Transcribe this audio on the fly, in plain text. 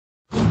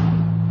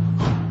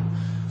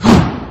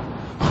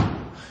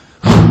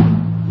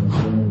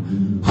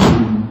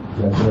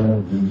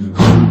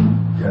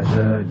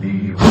الجلال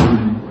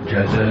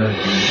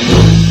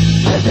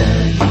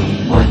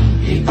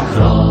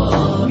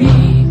والإكرام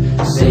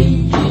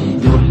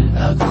سيد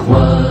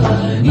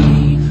الأكوان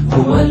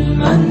هو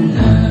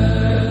المنان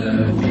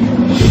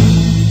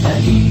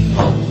إنني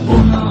رب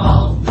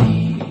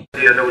عظيم.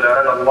 لولا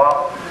أن الله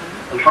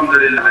الحمد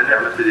لله على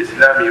نعمة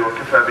الإسلام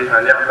وكفى بها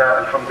نعمة،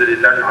 الحمد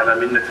لله على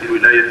منة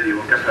الولاية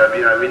وكفى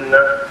بها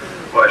منة،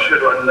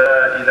 وأشهد أن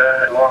لا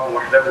إله إلا الله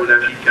وحده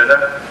لا شريك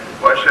له،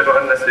 وأشهد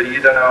أن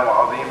سيدنا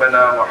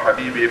وعظيمنا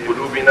وحبيب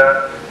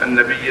قلوبنا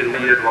النبي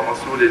المير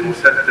والرسول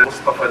المسدد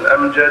مصطفى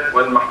الأمجد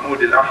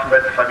والمحمود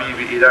الأحمد حبيب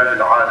إله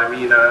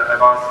العالمين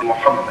أباس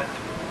محمد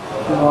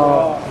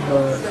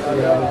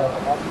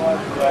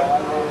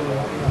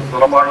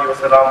صلى الله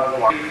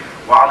وسلامه عليه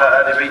وعلى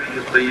آل بيته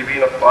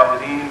الطيبين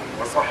الطاهرين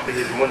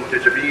وصحبه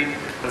المنتجبين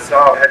من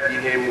سار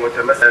هديهم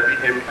وتمسك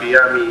بهم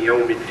قيام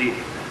يوم الدين.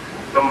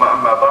 ثم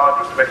أما بعد,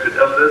 respected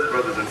elders,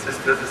 brothers and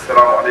sisters,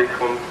 Assalamu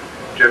alaikum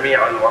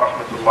jami'an wa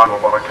rahmatullahi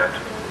wa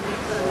barakatuh.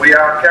 We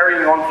are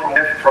carrying on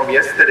from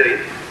yesterday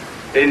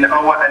in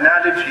our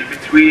analogy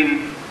between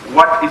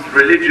what is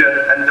religion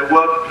and the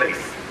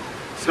workplace.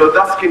 So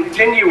thus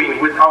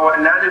continuing with our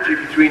analogy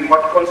between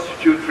what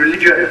constitutes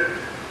religion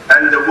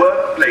and the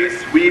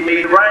workplace, we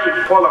may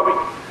derive following: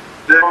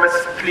 the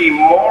mostly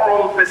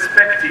moral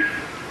perspective,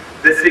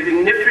 the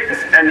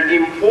significance and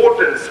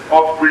importance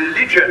of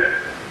religion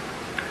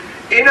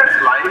in his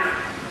life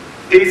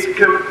is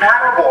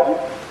comparable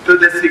to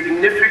the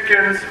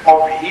significance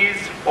of his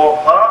or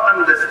her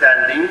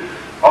understanding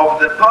of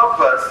the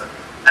purpose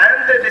and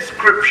the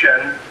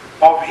description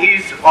of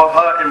his or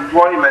her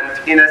employment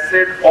in a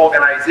said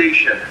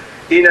organization,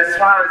 in as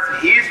far as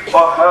his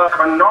or her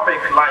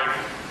economic life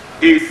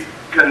is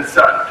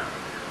concerned.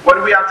 What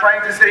we are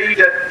trying to say is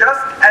that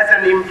just as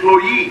an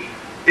employee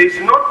is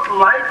not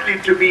likely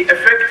to be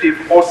effective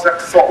or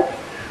successful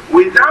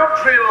without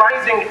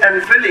realizing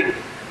and filling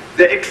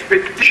the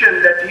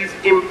expectation that his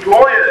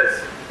employers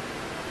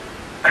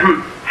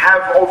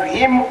have of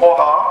him or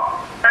her,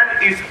 and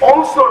is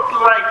also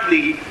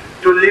likely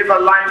to live a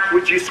life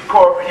which is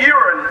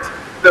coherent,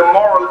 the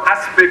moral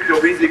aspect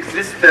of his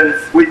existence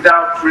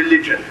without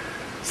religion.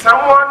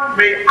 Someone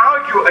may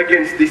argue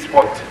against this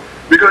point,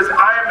 because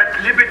I am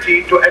at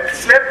liberty to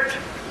accept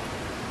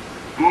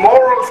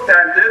moral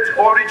standards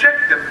or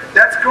reject them.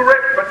 That's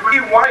correct, but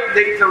why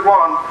later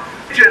on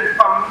religion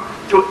come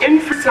to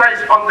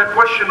emphasize on the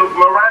question of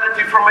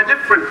morality from a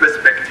different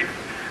perspective.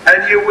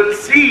 And you will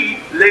see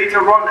later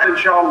on,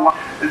 inshallah,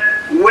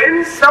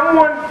 when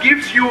someone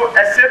gives you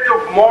a set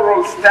of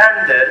moral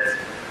standards,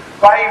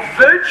 by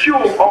virtue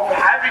of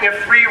having a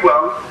free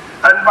will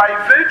and by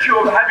virtue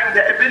of having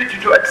the ability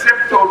to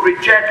accept or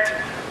reject,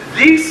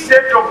 these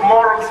set of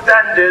moral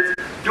standards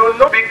do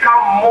not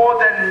become more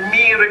than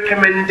mere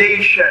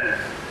recommendation,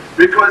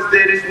 because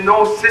there is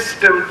no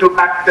system to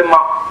back them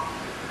up.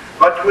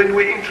 But when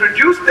we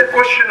introduce the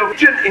question of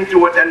religion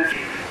into it, and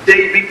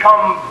they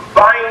become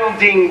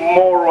binding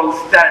moral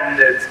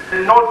standards,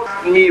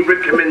 not mere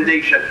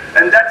recommendation.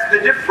 And that's the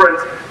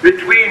difference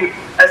between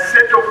a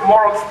set of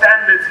moral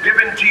standards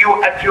given to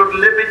you at your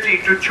liberty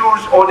to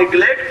choose or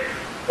neglect,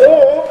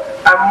 or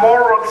a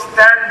moral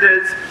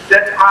standards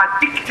that are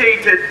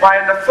dictated by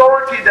an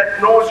authority that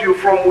knows you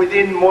from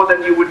within more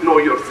than you would know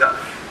yourself.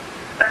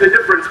 That's the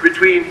difference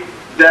between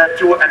the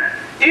two. And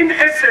in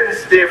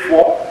essence,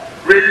 therefore,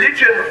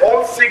 religion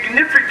holds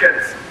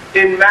significance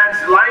in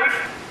man's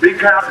life,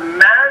 because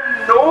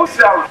man knows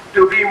himself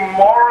to be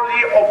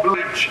morally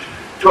obliged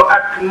to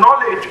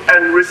acknowledge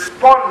and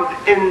respond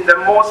in the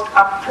most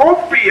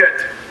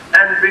appropriate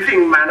and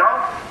befitting manner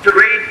to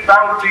great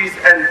bounties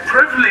and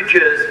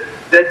privileges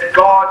that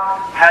God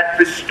had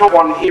bestowed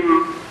on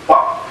him.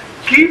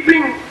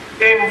 Keeping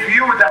in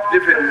view that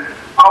difference,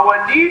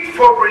 our need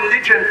for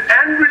religion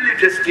and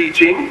religious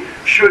teaching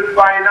should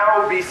by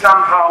now be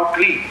somehow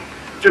clear.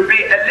 To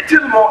be a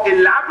little more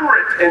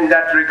elaborate in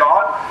that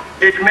regard,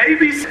 it may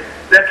be said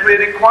that we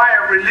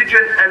require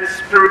religion and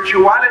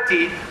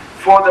spirituality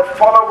for the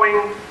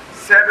following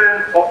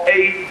 7 or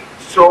 8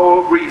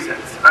 so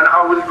reasons. And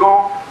I will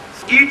go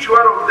each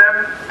one of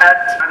them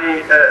at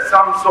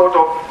some sort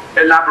of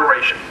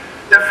elaboration.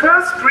 The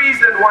first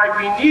reason why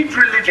we need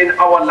religion in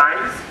our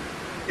lives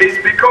is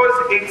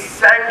because it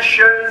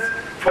sanctions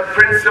the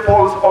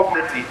principles of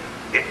morality.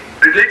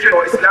 Religion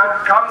or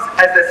Islam comes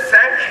as a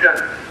sanction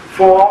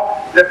for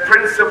the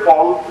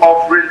principle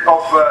of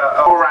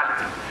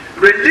morality.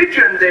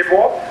 Religion,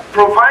 therefore,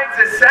 provides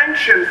a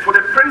sanction for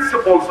the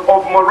principles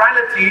of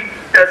morality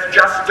as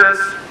justice,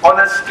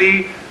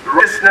 honesty,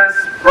 righteousness,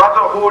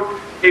 brotherhood,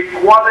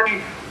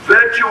 equality,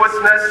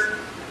 virtuousness,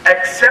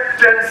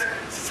 acceptance,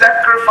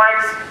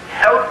 sacrifice,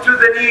 help to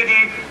the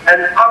needy,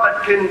 and other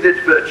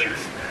kindred virtues.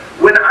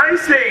 When I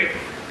say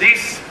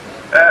these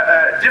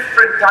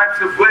different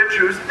types of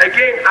virtues,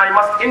 again, I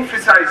must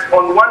emphasize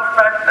on one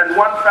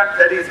fact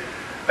that is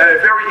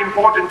very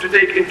important to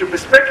take into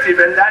perspective,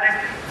 and that is,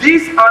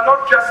 these are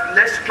not just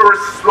lustrous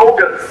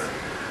slogans.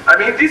 I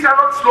mean, these are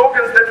not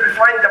slogans that we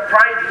find the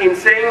pride in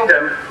saying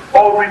them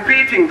or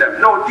repeating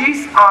them. No,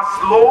 these are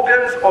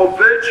slogans or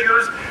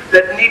virtues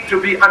that need to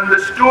be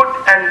understood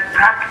and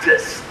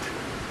practiced.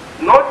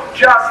 Not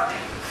just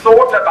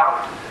thought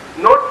about,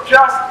 not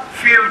just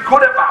feel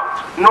good about.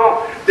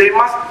 No, they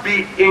must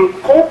be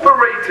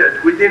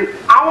incorporated within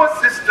our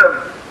system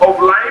of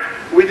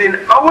life, within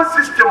our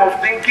system of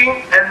thinking,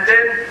 and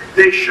then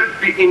they should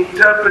be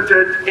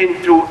interpreted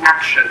into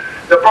action.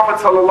 The Prophet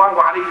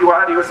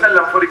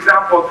ﷺ, for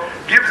example,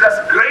 gives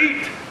us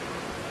great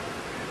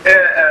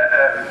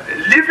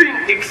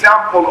living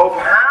example of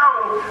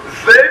how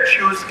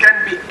virtues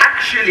can be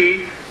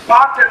actually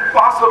part and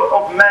parcel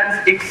of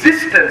man's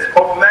existence,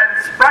 of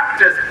man's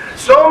practice,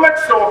 so much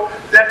so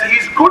that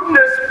his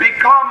goodness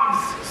becomes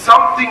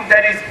something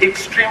that is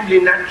extremely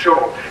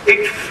natural.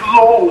 It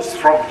flows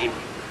from him.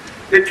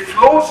 It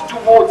flows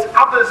towards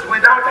others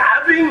without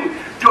having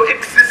to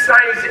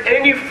exercise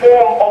any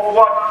form of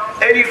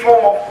what? Any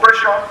form of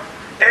pressure,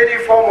 any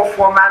form of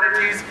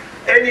formalities,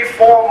 any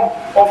form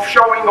of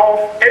showing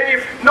off,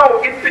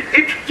 no,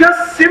 it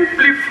just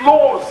simply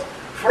flows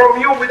from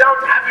you without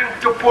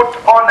having to put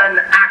on an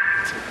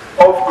act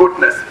of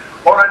goodness,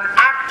 or an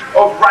act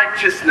of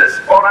righteousness,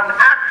 or an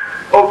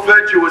act of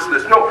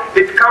virtuousness. No,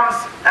 it comes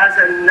as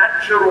a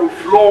natural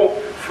flow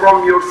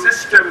from your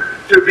system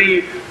to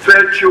be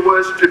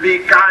virtuous, to be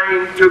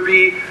kind,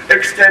 to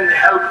extend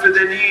help to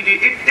the needy.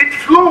 It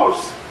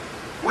flows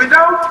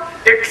without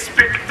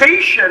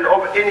expectation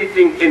of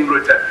anything in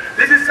return.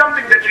 This is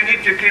something that you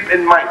need to keep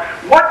in mind.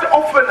 What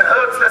often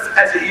hurts us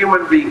as a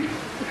human being?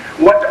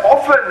 What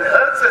often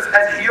hurts us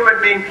as a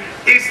human being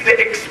is the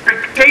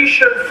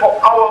expectation for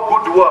our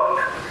good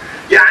work.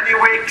 Yani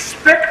we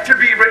expect to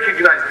be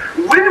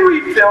recognized. When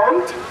we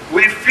don't,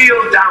 we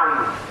feel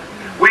down.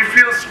 We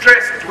feel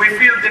stressed, we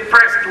feel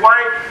depressed. Why?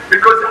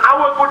 Because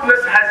our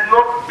goodness has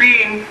not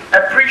been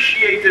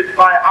appreciated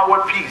by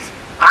our peers.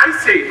 I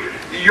say,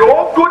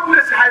 your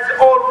goodness has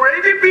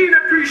already been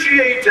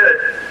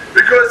appreciated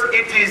because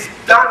it is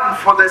done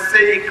for the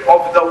sake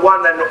of the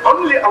one and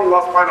only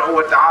Allah subhanahu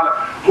wa ta'ala,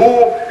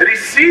 who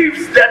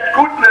receives that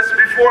goodness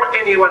before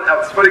anyone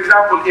else. For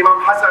example,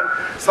 Imam Hassan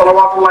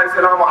salawatullahi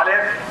salamu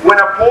alayhi, when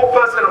a poor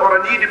person or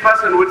a needy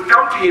person would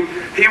come to him,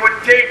 he would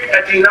take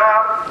a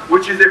dinar,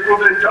 which is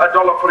equivalent to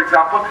 $1, for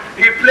example.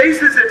 He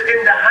places it in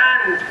the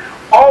hand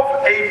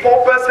of a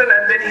poor person,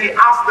 and then he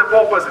asks the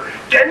poor person,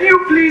 can you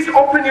please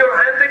open your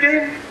hand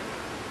again?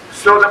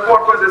 So the poor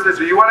person says,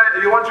 you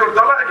want your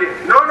dollar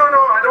again? No,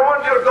 I don't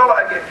want your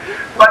dollar again.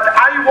 But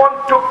I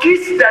want to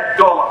kiss that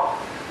dollar.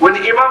 When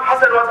Imam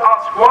Hassan was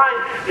asked why,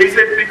 he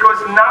said, because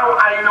now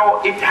I know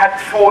it had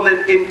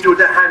fallen into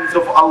the hands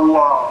of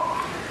Allah.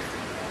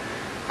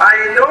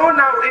 I know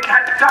now it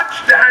had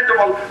touched the hand of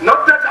Allah.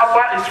 Not that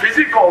Allah is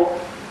physical,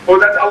 or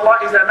that Allah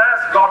is a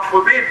mass, God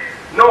forbid.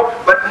 No,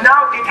 but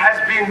now it has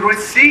been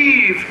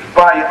received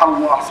by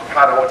Allah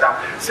subhanahu wa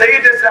ta'ala. Say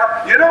it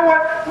yourself, you know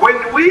what? When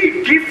we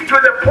give to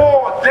the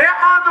poor, they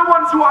are the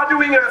ones who are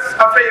doing us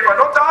a favor,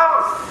 not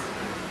us.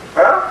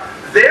 Huh?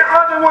 They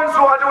are the ones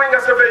who are doing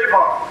us a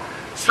favor.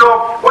 So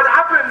what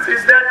happens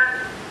is that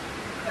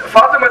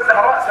Fatima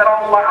Zahra,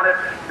 salamullah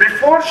alayha,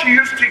 before she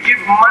used to give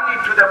money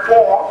to the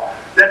poor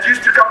that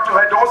used to come to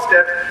her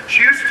doorstep,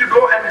 she used to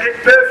go and get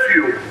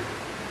perfume.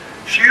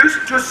 She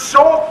used to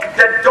soak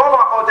the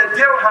dollar or the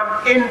dirham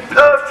in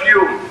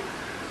perfume,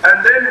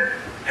 and then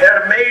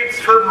her maids,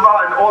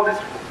 fidda and all this.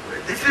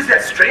 This is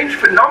a strange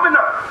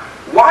phenomenon.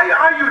 Why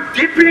are you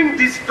dipping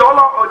this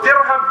dollar or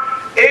dirham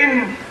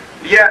in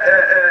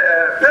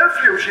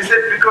perfume? She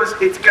said, because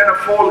it's gonna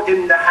fall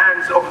in the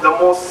hands of the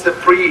most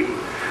supreme.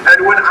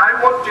 And when I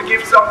want to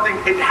give something,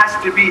 it has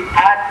to be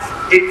at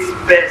its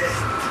best.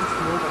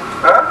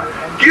 Huh?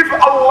 Give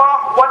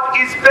Allah what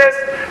is best.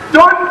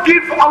 Don't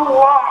give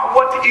Allah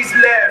what is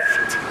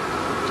left.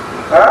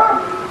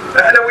 Huh?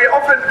 And we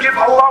often give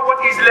Allah what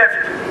is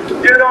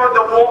left. You know,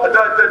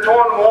 the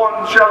torn, worn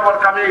shalwar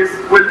kameez,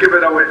 we'll give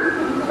it away.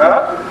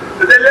 Huh?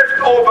 The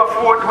leftover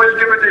food, we'll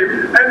give it in.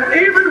 And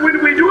even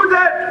when we do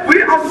that,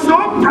 we are so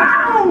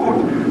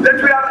proud that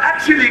we are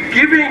actually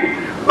giving.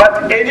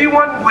 But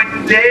anyone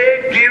would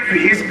dare give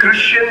his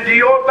Christian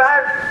Dior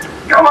bag?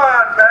 Come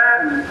on,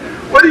 man.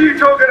 What are you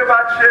talking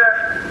about,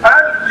 Sheikh?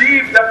 I'll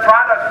leave the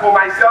product for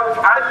myself.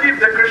 I'll leave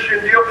the Christian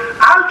Dior.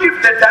 I'll give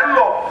the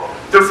Dunlop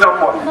to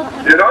someone,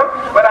 you know?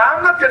 But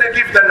I'm not going to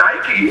give the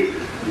Nike.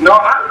 No,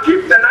 I'll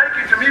keep the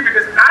Nike to me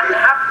because I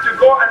have to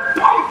go and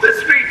pump the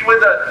street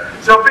with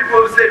it. So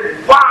people will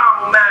say,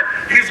 wow, man,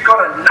 he's got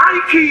a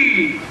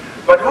Nike.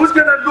 But who's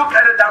going to look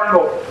at a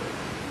Dunlop?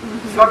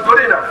 It's not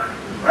good enough,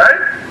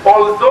 right?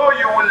 Although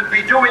you will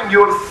be doing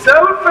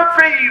yourself a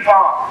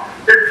favor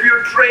if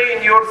you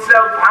train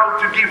yourself how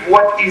to give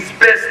what is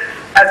best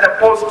as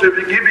opposed to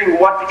giving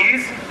what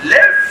is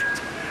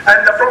left.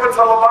 And the Prophet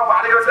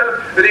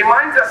ﷺ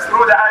reminds us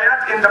through the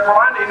ayat in the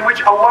Quran in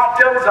which Allah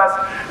tells us,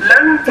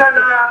 لَن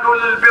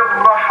تَنَالُوا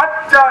الْبِرَّ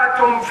حَتَّى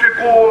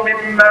تُنْفِقُوا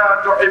مِمَّا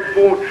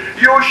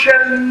تُحِبُّونَ. You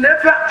shall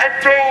never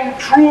attain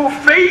true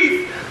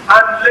faith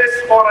unless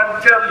or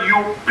until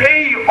you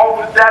pay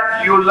of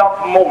that you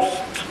love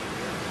most.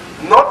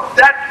 Not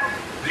that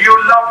you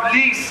love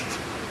least.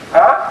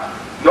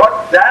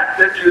 Not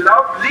that you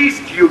love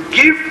least. You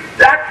give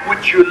that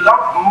which you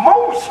love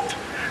most.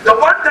 The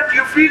one that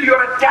you feel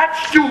you're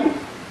attached to,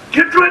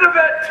 get rid of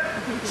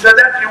it, so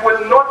that you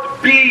will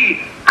not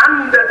be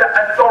under the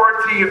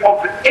authority of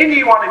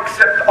anyone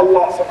except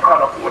Allah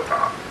subhanahu wa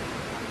ta'ala.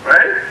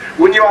 Right?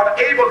 When you are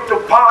able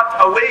to part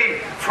away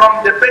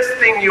from the best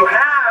thing you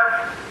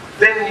have,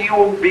 then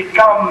you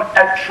become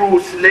a true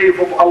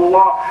slave of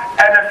Allah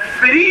and a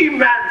free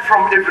man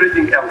from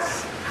everything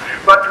else.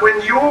 But when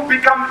you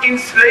become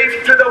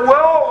enslaved to the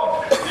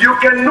world, you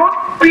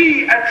cannot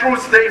be a true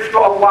slave to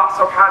Allah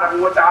subhanahu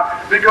wa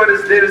ta'ala,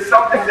 because there is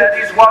something that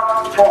is what?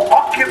 For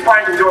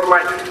occupying your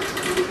mind.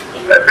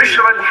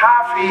 Bishr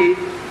al-Hafi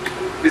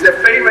is a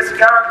famous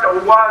character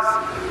who was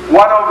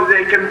one of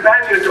the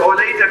companions, or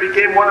later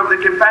became one of the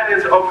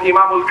companions of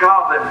Imam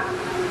al-Kadhim.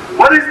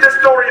 What is the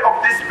story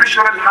of this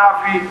Bishr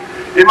al-Hafi?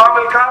 Imam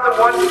al-Kadhim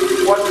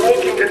was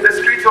walking in the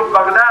streets of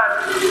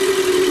Baghdad,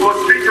 or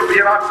streets of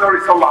Iraq, sorry,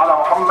 sallallahu ala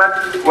Muhammad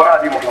wa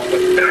ali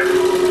Muhammad.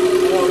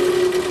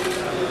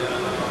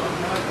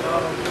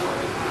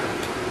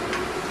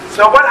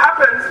 So what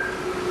happens?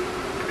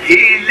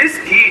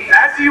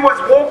 As he was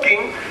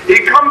walking,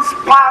 he comes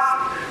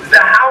past the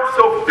house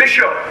of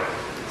Bishr,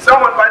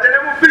 someone by the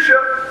name of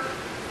Bishr.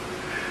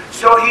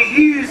 So he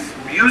hears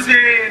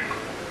music,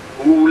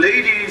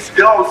 ladies,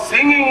 girls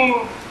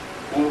singing.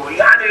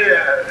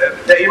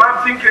 The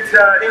Imam thinks it's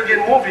an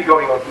Indian movie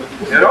going on,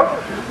 you know.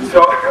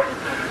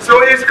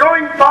 So he's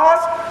going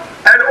past,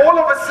 and all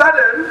of a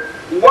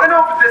sudden, one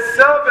of the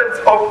servants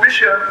of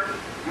Bishr,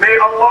 may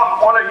Allah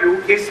honor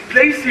you, is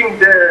placing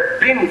the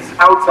bins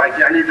outside,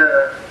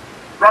 the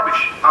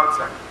rubbish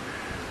outside.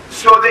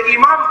 So the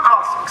Imam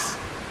asks,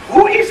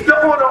 who is the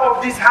owner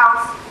of this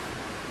house?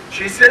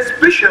 She says,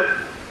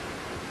 Bishr.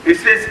 He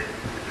says,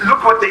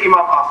 look what the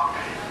Imam asks.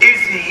 Is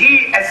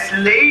he a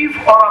slave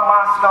or a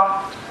master?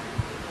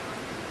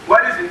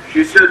 What is it?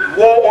 She said,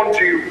 woe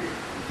unto you.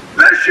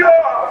 Bishr!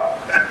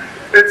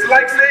 It's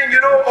like saying,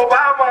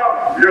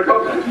 Obama,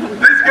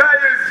 this guy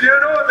is,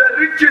 the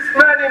richest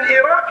man in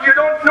Iraq, you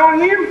don't know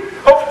him?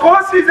 Of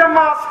course he's a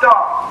master.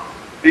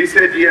 He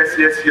said, yes,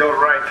 you're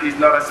right, he's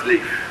not a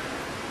slave.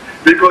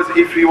 Because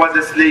if he was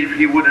a slave,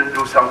 he wouldn't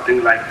do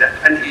something like that.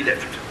 And he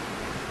left.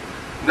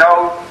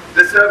 Now,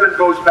 the servant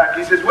goes back.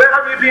 He says, where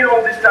have you been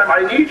all this time?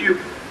 I need you.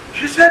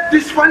 She said,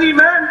 this funny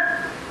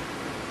man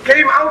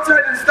came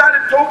outside and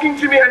started talking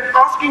to me and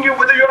asking you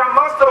whether you're a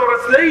master or a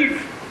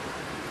slave.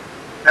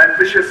 And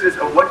Bishr says,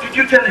 oh, what did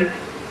you tell him?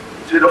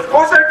 He said, of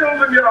course I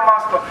told him you're a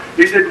master.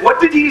 He said, what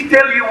did he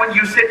tell you when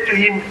you said to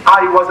him,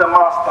 I was a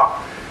master?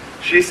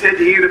 She said,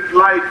 he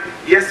replied,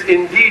 yes,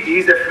 indeed,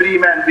 he's a free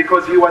man,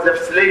 because he was a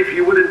slave,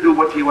 he wouldn't do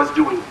what he was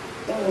doing.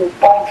 Oh,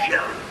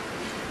 bombshell.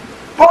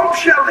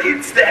 Bombshell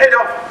hits the head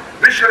of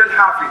Bishr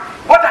al-Hafi.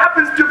 What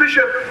happens to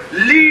Bishr?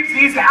 Leaves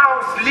his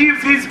house,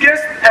 leaves his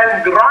guest,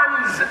 and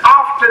runs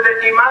after the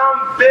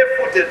Imam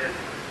barefooted.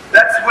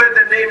 That's where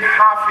the name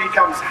Hafi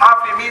comes.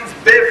 Hafi means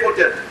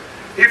barefooted.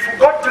 He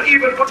forgot to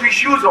even put his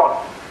shoes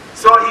on.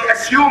 So he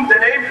assumed the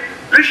name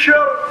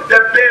Bishr the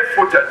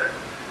barefooted.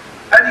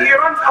 And he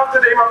runs after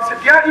the Imam and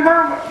said, yeah,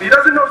 Imam. He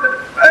doesn't know. He said,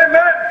 hey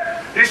man.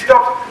 He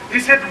stops. He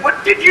said,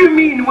 what did you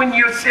mean when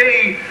you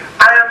say,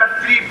 I am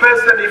a free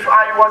person, if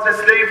I was a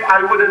slave,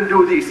 I wouldn't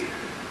do this?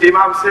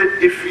 Imam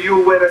said, if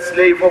you were a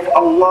slave of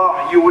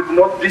Allah, you would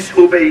not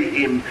disobey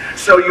him.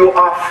 So you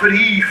are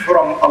free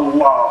from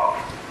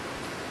Allah.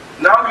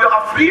 Now you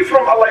are free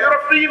from Allah, you're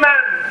a free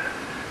man.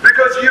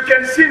 Because you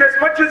can sin as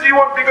much as you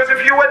want, because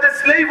if you were the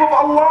slave of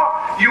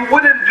Allah, you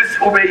wouldn't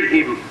disobey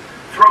him.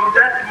 From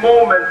that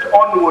moment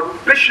onward,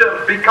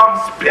 Bishr becomes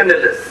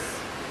penniless.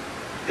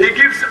 He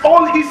gives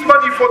all his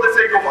money for the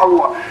sake of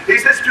Allah. He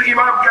says to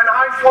Imam, can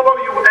I follow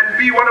you and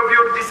be one of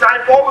your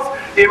disciples?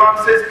 Imam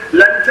says,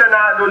 لَن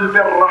تَنَالُوا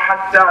الْبِرَّ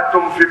حَتَّى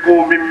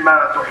تُنْفِقُوا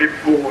مِمَّا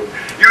تُحِبُّونَ.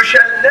 You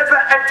shall never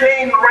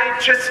attain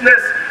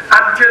righteousness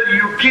until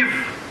you give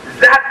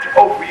that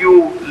of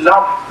you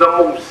love the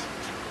most.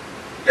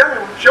 Yeah,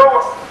 show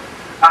us.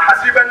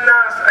 أَحَسِبَ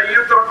النَّاسَ أَن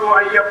يُتْرَكُوا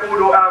أَن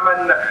يَقُولُوا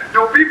آمَنَّا.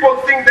 Do people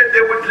think that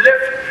they would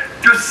live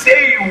to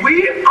say,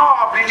 we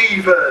are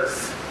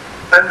believers,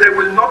 and they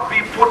will not be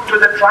put to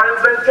the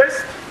trials and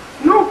tests?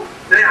 No,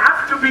 they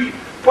have to be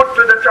put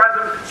to the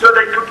trials so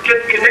they could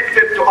get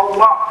connected to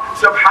Allah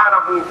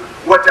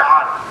subhanahu wa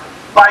ta'ala.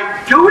 By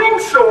doing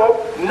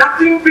so,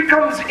 nothing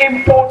becomes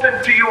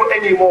important to you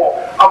anymore.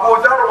 Abu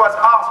Dhar was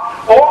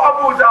asked, oh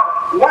Abu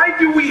Dhar, why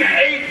do we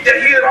hate the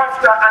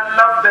hereafter and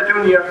love the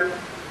dunya?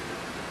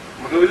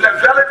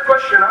 Valid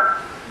question, huh?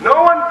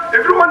 No one,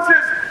 everyone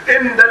says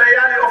in the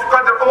layali of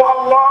Qadr, oh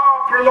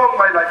Allah, prolong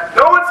my life.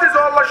 No one says,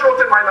 oh Allah,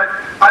 shorten my life.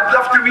 I'd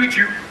love to meet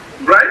you.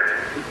 Right?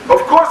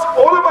 Of course,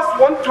 all of us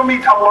want to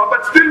meet Allah,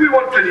 but still we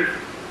want to live.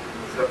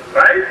 So,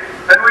 right?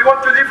 And we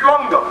want to live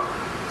longer.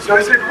 So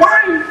he said,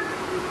 why?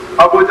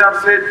 Abu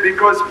Dhar said,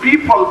 because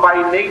people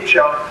by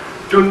nature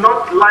do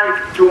not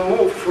like to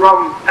move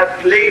from a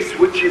place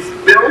which is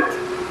built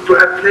to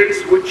a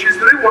place which is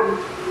ruined.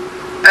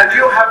 And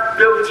you have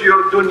built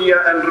your dunya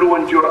and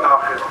ruined your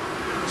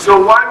akhirah.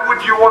 So why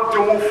would you want to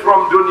move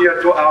from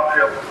dunya to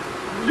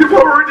akhirah? You've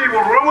already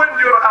ruined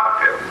your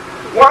akhirah.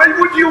 Why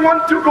would you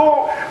want to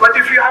go? But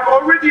if you have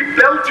already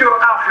built your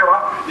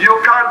akhirah, you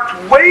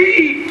can't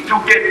wait to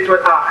get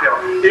to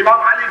akhirah. Imam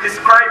Ali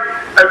described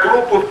a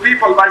group of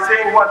people by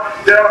saying what?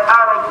 There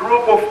are a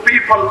group of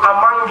people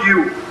among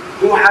you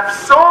who have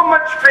so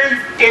much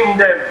faith in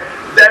them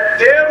that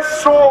their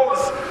souls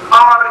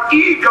are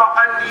eager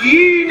and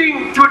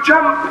yearning to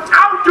jump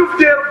out of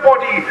their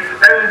body,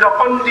 and the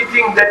only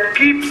thing that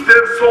keeps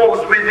their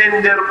souls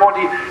within their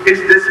body is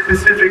the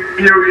specific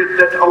period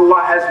that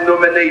Allah has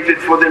nominated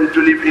for them to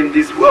live in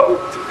this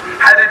world.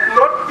 Had it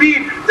not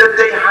been that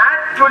they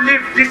had to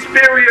live this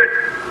period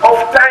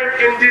of time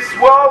in this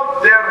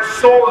world, their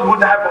soul would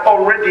have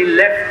already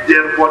left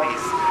their bodies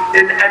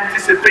in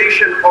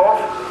anticipation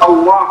of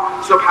Allah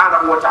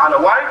subhanahu wa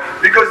ta'ala. Why?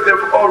 Because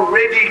they've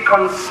already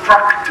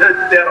constructed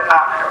their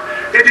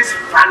akhirah. It is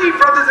funny,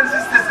 brothers and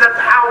sisters, that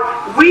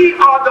how we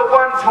are the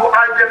ones who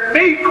either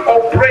make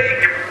or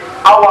break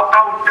our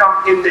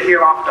outcome in the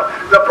hereafter.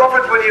 The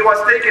Prophet, when he was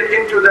taken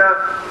into the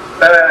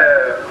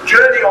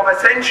journey of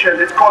ascension,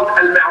 it's called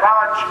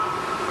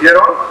Al-Mi'raj, you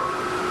know,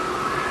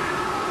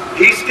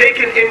 he's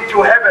taken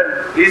into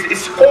heaven, he's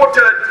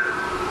escorted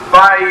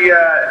by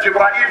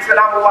Jibreel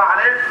salamullah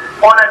alayh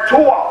on a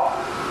tour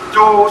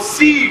to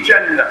see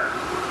Jannah.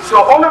 So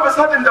all of a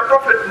sudden the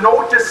Prophet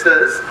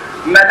notices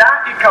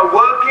Malaika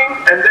working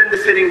and then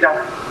they're sitting down.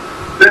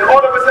 Then all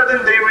of a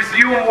sudden they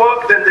resume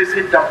work, then they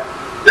sit down.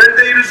 Then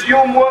they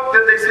resume work,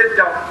 then they sit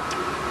down.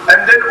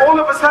 And then all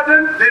of a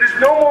sudden there is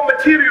no more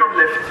material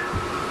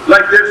left.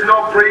 Like there's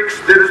no bricks,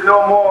 there is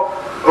no more.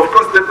 Of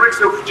course the bricks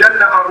of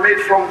Jannah are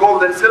made from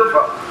gold and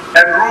silver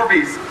and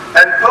rubies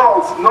and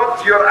pearls,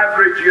 not your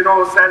average, you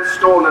know,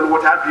 sandstone and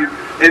what have you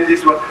in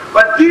this one.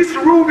 But these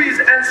rubies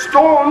and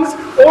stones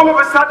all of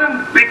a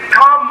sudden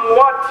become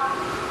what?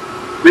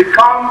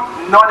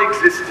 Become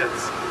non-existent.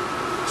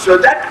 So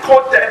that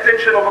caught the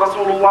attention of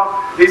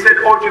Rasulullah. He said,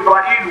 oh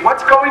Jibreel,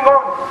 what's going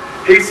on?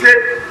 He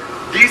said,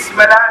 these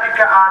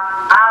malaika are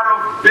out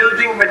of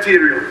building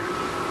material.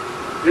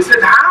 He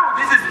said, how?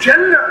 This is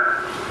Jannah.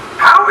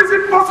 How is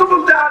it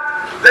possible that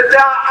they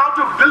are out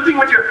of building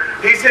material?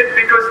 He said,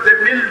 because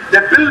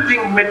the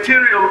building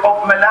material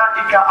of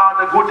malaika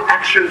are the good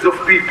actions of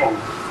people.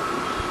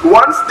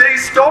 Once they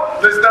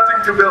stop, there's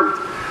nothing to build.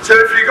 So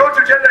if you go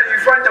to Jannah and you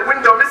find a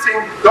window missing,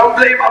 don't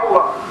blame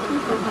Allah.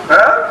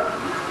 Huh?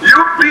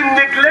 You've been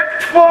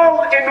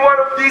neglectful in one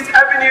of these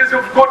avenues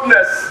of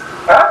goodness.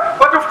 Huh?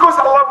 But of course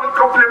Allah will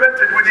complement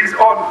it with His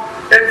own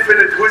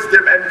infinite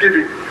wisdom and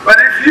giving. But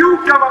if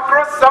you come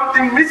across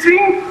something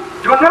missing,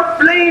 do not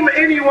blame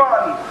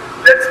anyone.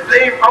 Let's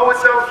blame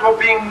ourselves for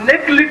being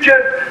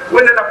negligent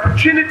when an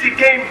opportunity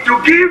came to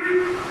give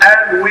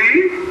and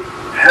we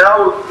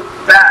held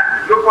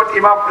back. Look what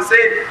Imam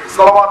Hussein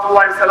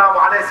salawatullahi salamu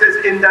alayhi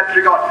says in that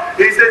regard.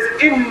 He says,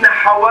 Inna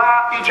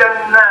hawa'ij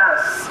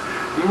an-nas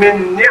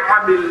min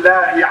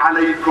ni'amillahi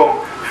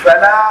alaykum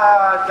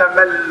fala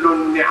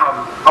tamallu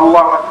ni'am.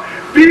 Allah.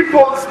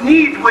 People's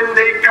need when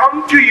they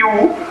come to you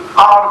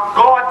are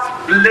God's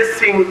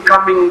blessing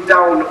coming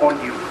down on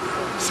you.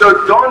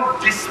 So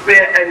don't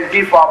despair and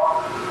give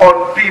up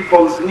on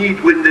people's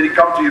need when they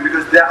come to you,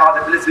 because they are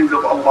the blessings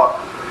of Allah.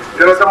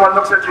 You know, someone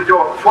knocks at your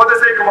door. For the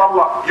sake of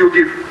Allah, you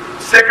give.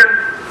 Second,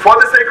 for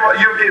the sake of Allah,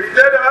 you give.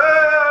 Third,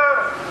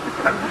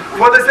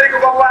 for the sake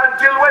of Allah,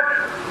 until when?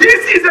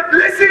 This is a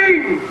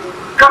blessing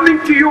coming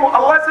to you.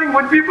 Allah is saying,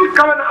 when people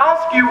come and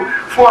ask you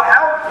for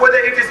help, whether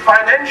it is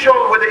financial,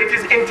 whether it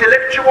is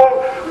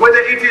intellectual, whether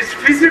it is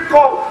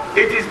physical,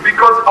 it is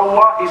because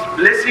Allah is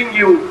blessing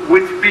you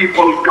with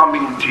people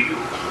coming to you.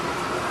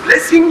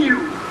 Blessing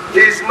you. He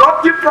is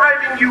not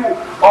depriving you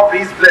of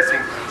His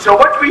blessing. So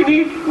what we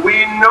need,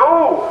 we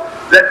know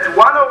that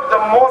one of the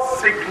most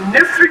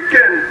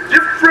significant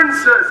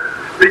differences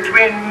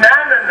between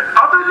man and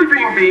other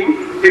living being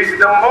is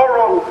the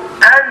moral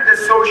and the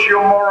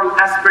socio-moral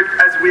aspect,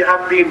 as we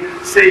have been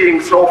saying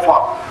so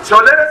far. So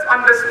let us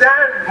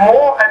understand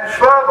more and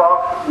further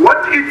what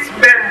it's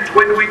meant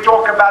when we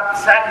talk about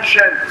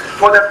sanction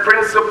for the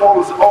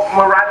principles of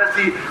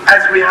morality,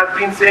 as we have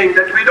been saying,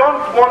 that we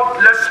don't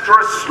want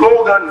lustrous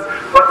slogans,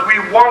 but we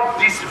want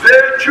these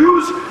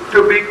virtues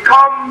to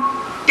become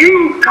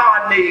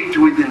incarnate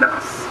within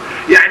us.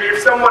 Yani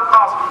if someone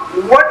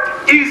asks, what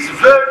is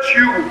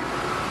virtue?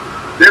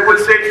 They will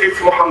say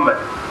it's Muhammad,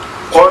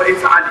 or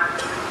it's Ali,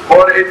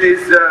 or it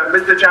is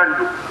Mr.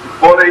 Chandu,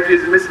 or it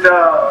is Mr.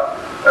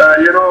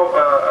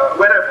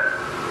 Whatever,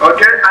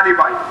 okay, Ali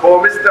Bhai,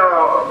 or Mr.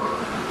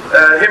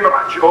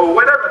 Himraj, or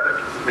whatever that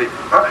is. Maybe.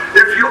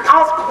 If you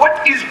ask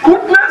what is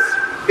goodness,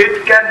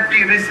 it can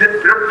be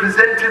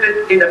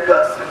represented in a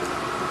person.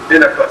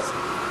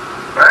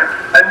 Right?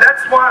 And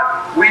that's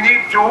what we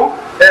need to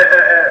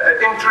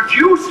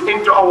introduce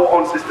into our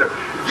own system.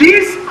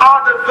 These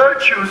are the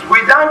virtues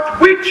without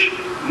which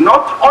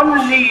not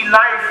only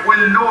life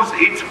will lose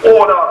its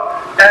order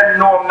and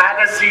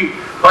normalcy,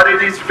 but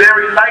it is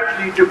very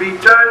likely to be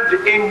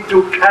turned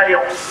into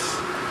chaos.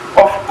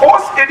 Of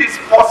course it is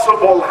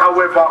possible,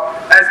 however,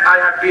 as I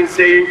have been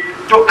saying,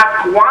 to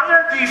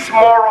acquire these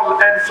moral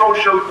and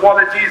social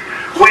qualities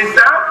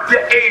without the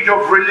aid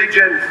of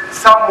religion,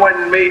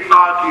 someone may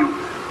argue.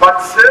 But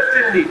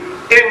certainly,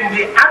 in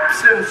the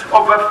absence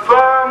of a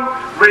firm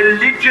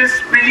religious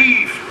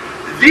belief,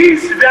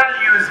 these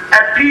values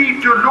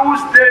appear to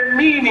lose their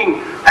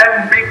meaning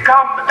and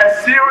become a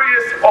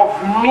series of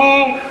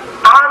mere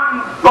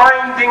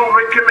unbinding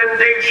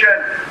recommendation,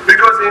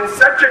 because in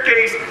such a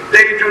case,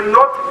 they do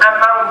not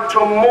amount to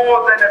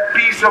more than a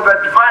piece of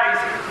advice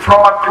from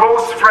a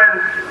close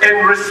friend,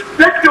 in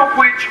respect of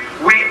which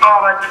we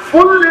are at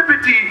full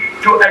liberty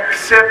to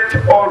accept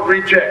or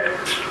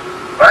reject.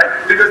 Right?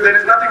 Because there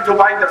is nothing to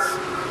bind us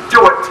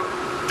to it.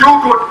 Do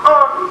good.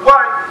 Oh,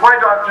 why? Why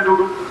do I have to do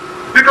good?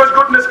 Because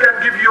goodness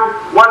can give you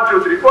 1,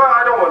 2, 3. Well,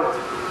 I don't want it.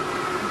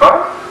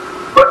 Huh?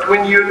 But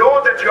when you know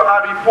that you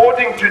are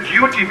reporting to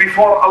duty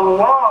before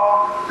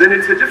Allah, then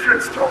it's a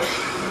different story.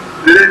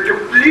 There's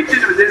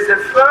a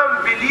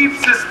firm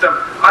belief system.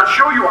 I'll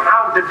show you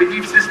how the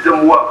belief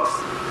system works.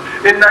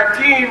 In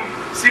 1967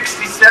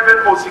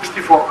 or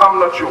 64, I'm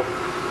not sure,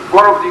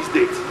 one of these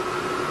days,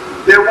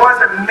 there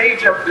was a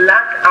major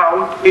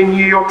blackout in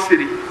New York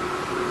City.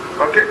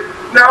 Okay?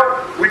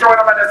 Now, we're talking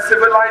about a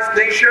civilized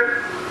nation,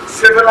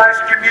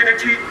 civilized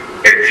community,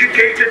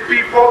 educated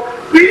people,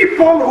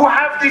 people who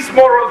have these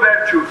moral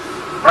virtues,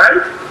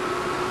 right?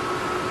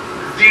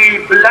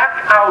 The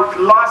blackout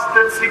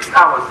lasted 6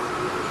 hours.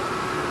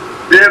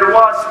 There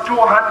was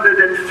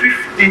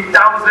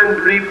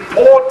 250,000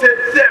 reported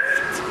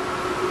theft.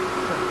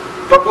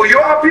 But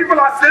your people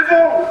are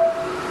civil.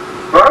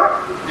 Huh?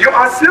 You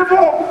are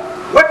civil.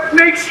 What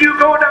makes you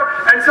go down?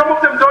 And some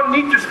of them don't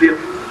need to steal.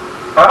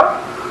 Huh?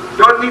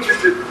 Don't need to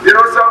steal. You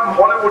know, some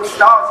Hollywood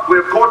stars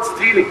were caught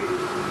stealing.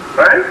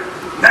 Right?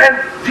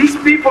 And these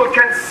people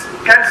can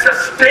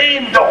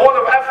sustain the whole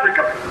of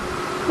Africa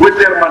with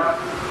their money.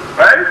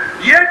 Right?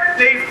 Yet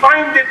they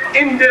find it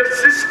in their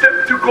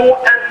system to go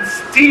and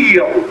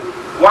steal.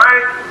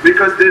 Why?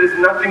 Because there is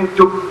nothing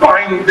to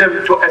bind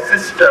them to a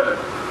system.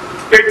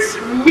 It's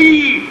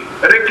me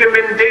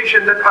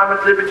recommendation that I'm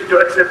at liberty to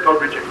accept or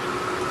reject.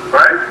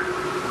 Right?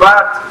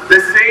 But the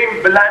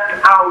same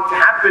blackout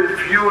happened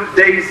few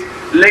days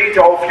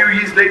later or few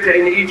years later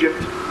in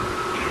Egypt.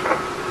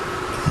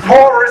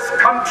 Poorest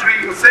country,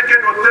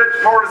 second or third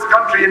poorest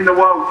country in the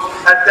world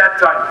at that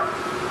time.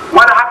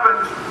 What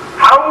happened?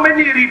 How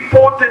many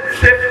reported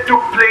theft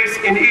took place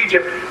in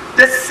Egypt?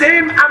 The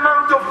same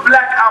amount of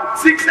blackout,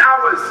 6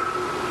 hours.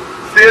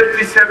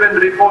 37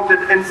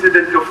 reported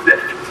incident of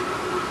theft.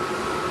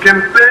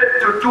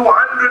 Compared to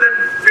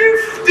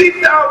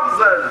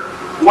 250,000.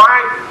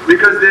 Why?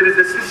 Because there is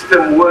a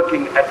system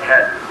working at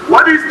hand.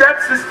 What is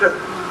that system?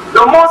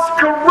 The most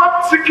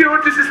corrupt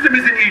security system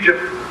is in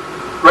Egypt.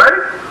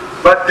 Right?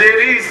 But there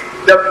is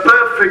the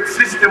perfect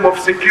system of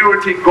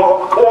security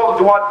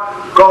called what?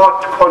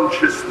 God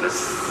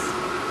consciousness.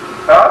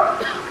 Huh?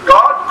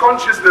 God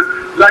consciousness.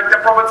 Like the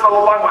Prophet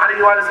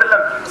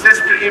ﷺ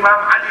says to Imam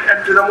Ali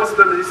and to the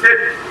Muslims, he said,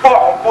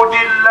 اعبد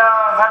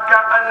الله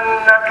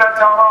كأنك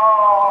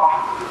تراه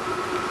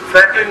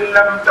فإن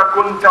لم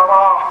تكن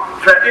تراه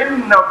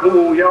فإنه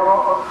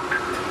يراك.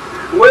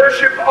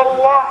 Worship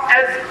Allah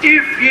as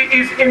if He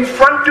is in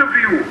front of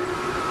you.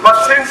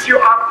 But since you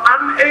are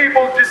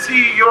unable to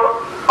see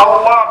your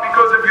Allah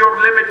because of your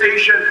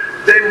limitation,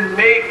 then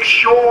make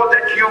sure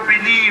that you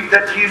believe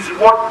that He's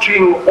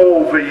watching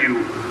over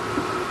you.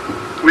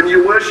 When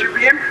you worship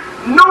Him,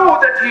 know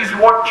that He's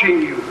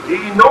watching you.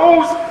 He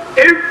knows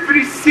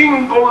every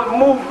single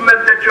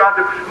movement that you are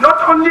doing.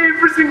 Not only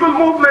every single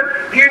movement,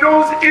 He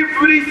knows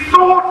every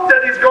thought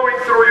that is going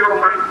through your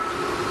mind.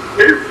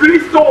 Every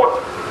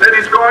thought that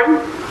is going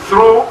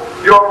through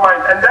your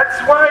mind. And that's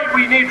why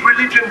we need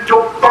religion to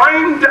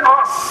bind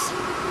us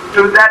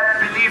to that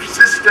belief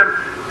system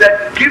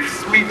that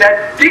gives me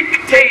that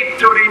dictate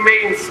to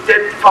remain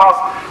steadfast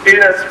in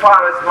as far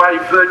as my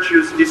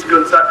virtues is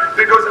concerned.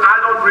 Because I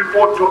don't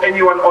report to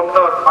anyone on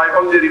earth, I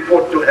only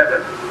report to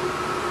heaven.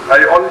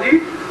 I only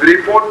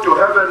report to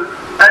heaven.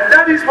 And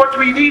that is what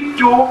we need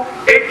to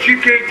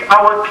educate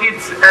our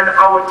kids and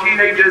our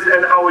teenagers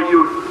and our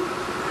youth.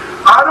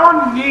 I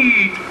don't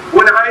need,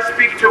 when I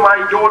speak to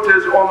my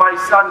daughters or my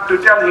son,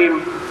 to tell him,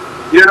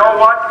 you know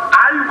what,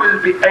 I will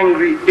be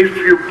angry if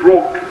you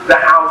broke the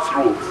house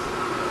rules.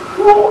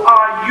 Who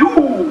are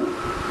you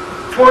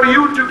for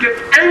you to get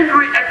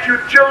angry at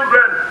your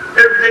children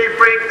if they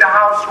break the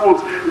house rules?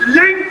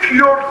 Link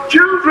your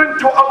children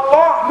to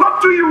Allah,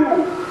 not to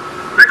you.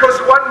 Because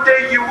one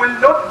day you will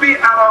not be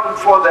around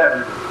for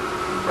them.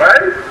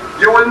 Right?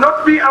 You will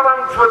not be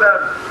around for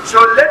them. So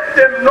let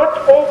them not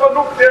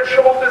overlook their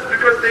shoulders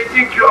because they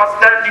think you are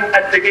standing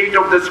at the gate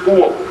of the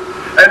school.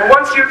 And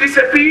once you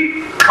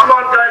disappear, come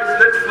on guys,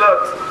 let's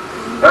flirt.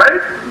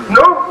 Right?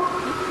 No.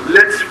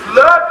 Let's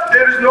flirt.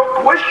 There is no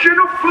question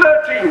of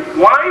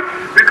flirting. Why?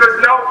 Because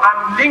now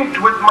I'm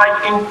linked with my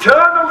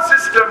internal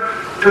system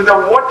to the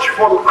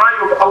watchful eye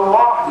of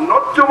Allah,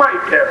 not to my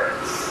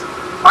parents.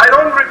 I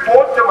don't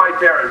report to my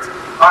parents.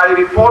 I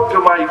report to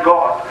my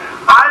God.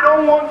 I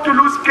don't want to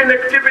lose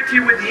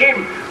connectivity with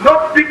Him,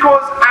 not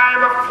because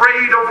I'm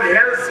afraid of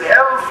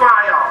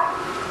hellfire.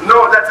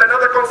 No, that's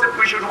another concept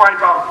we should wipe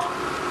out.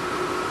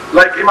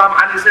 Like Imam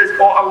Ali says,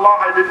 oh Allah,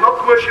 I did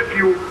not worship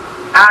you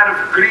out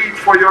of greed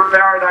for your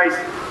paradise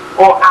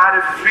or out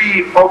of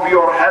fear of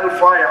your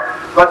hellfire,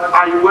 but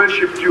I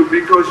worshipped you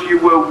because you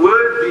were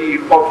worthy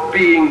of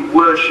being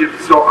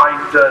worshipped, so I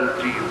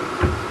turned to you.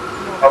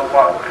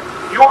 Allah,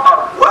 you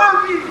are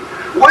worthy.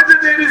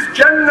 Whether there is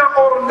Jannah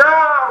or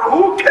Nar,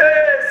 who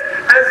cares?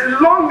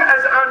 As long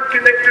as I'm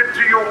connected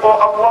to you, oh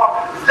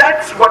Allah,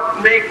 that's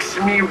what makes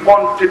me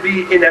want to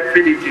be in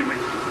affinity with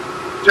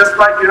you. Just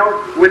like, you know,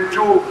 when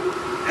two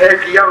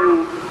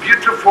young,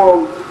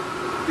 beautiful,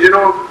 you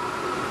know,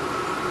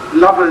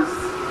 lovers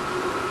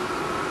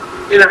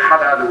in a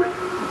halal way.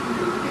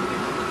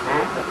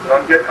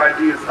 Don't get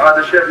ideas.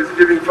 The Sheikh is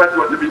giving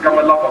fatwa to become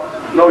a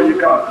lover. No, you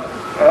can't.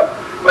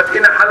 But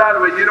in a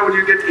halal way, you know, when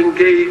you get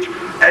engaged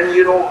and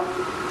you know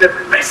the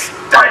best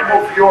time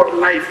of your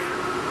life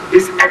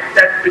is at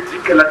that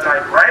particular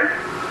time, right?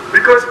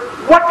 Because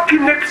what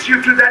connects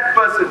you to that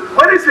person?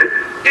 What is it?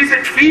 Is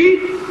it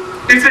fear?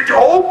 Is it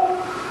hope?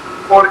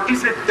 Or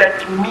is it that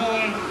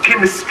me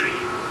chemistry?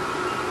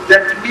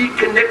 That me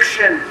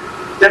connection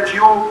that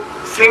you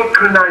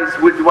synchronize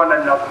with one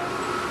another?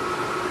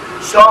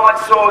 So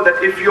much so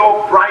that if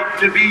your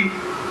bride-to-be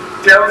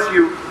tells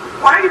you,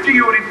 why do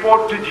you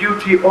report to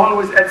duty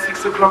always at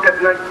 6 o'clock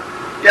at night?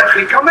 Ya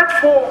akhi, come at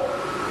 4.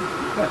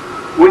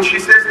 When she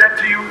says that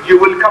to you, you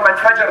will come at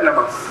Fajr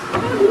namaz.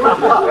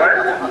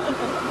 Right?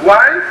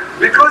 Why?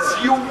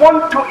 Because you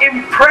want to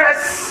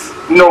impress.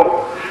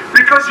 No.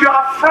 Because you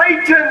are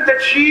frightened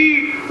that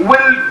she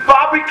will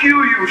barbecue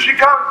you. She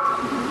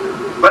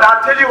can't. But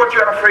I'll tell you what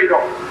you're afraid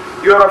of.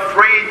 You're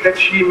afraid that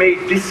she may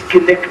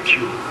disconnect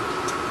you.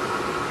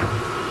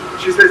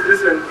 She says,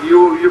 listen,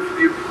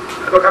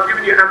 look, I've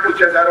given you ample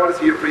chance, I don't want to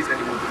see your face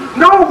anymore.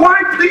 No,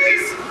 why,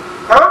 please?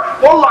 Huh?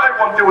 Wallah, I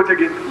won't do it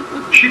again.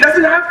 She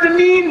doesn't have the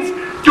means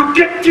to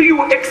get to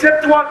you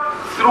except what?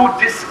 Through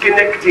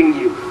disconnecting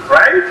you,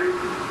 right?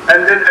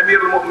 And then Amir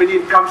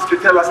al-Mu'mineen comes to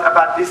tell us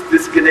about this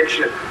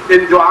disconnection.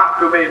 In Dua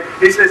Kumail,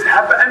 he says,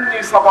 Hab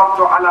anni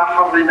sabartu ala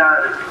harri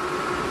narik.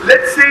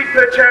 Let's say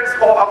perchance,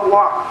 oh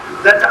Allah,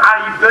 that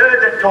I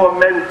bear the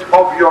torment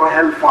of your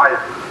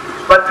hellfire.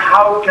 But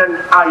how can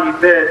I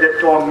bear the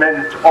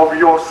torment of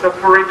your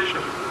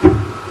separation?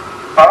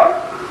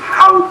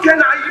 How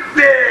can I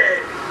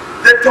bear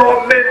the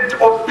torment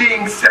of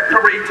being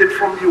separated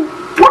from you?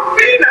 Put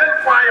me in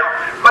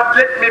hellfire, but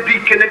let me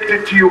be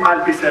connected to you,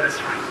 I'll be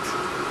satisfied.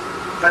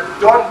 But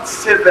don't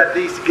sever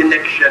this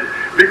connection,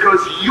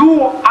 because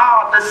you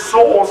are the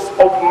source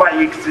of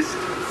my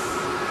existence.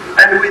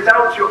 And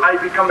without you, I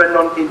become a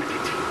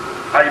non-entity.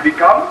 I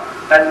become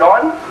a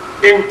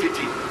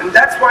non-entity. And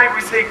that's why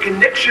we say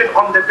connection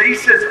on the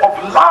basis of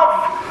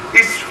love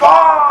is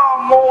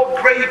far more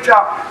greater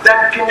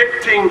than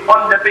connecting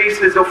on the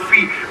basis of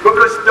fear.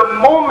 Because the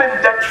moment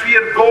that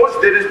fear goes,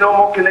 there is no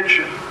more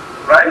connection.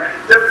 Right?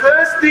 The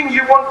first thing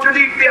you want to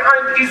leave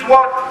behind is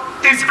what?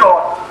 Is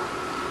God.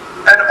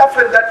 And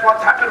often that's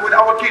what happened with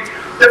our kids.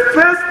 The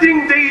first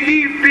thing they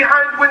leave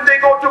behind when they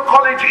go to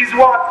college is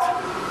what?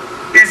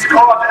 Is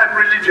God and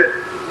religion.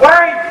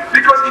 Why?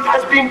 Because it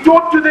has been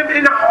taught to them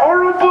in a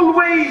horrible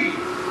way.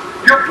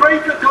 You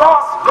break a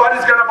glass, God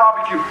is going to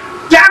barbecue.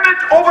 Damn it,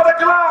 over the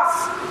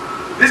glass!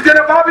 He's going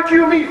to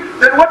barbecue me.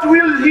 Then what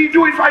will He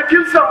do if I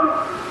kill someone?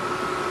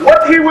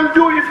 What He will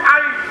do if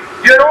I,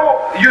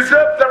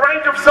 usurp the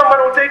right of someone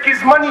or take his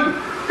money?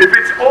 If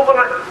it's over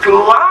a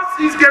glass,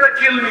 He's going to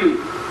kill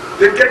me.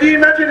 Then can you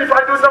imagine if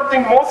I do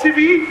something more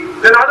severe?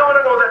 Then I don't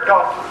want to know that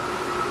God.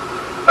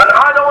 And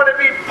I don't want to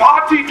be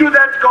party to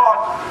that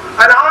God.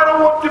 And I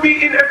don't want to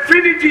be in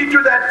affinity to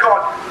that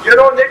God. You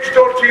know, next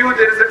door to you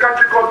there is a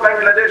country called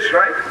Bangladesh,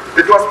 right?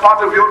 It was part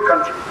of your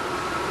country.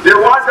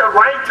 There was a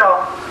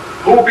writer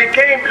who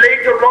became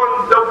later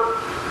on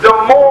the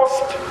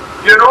most,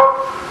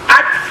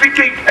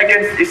 advocate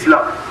against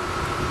Islam.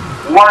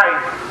 Why?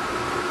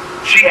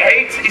 She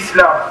hates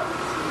Islam.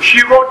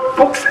 She wrote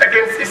books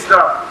against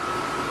Islam.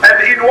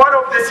 And in one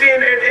of the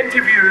CNN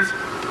interviews,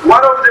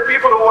 one of the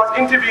people who was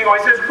interviewing her,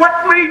 he says,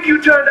 what made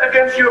you turn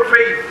against your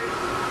faith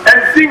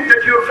and think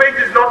that your faith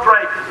is not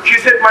right? She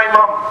said, my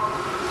mom.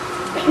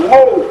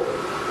 Whoa.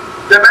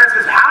 The man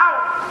says,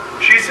 how?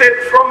 She said,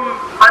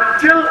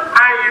 until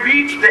I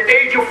reached the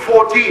age of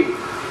 14,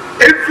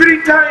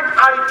 every time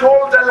I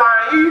told a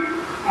lie,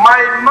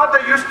 my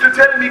mother used to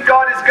tell me,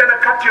 God is going to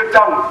cut your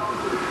tongue.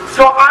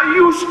 So I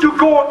used to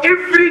go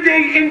every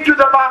day into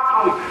the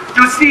bathroom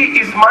to see,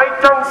 is my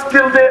tongue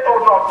still there or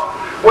not?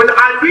 When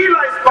I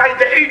realized by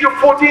the age of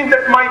 14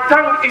 that my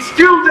tongue is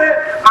still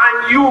there,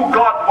 I knew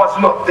God was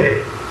not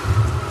there.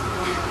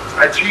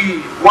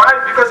 Ajee. Why?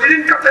 Because He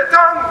didn't cut her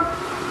tongue.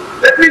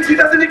 That means he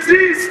doesn't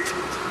exist.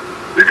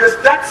 Because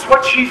that's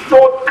what she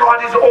thought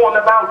God is all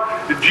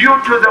about, due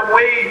to the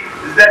way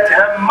that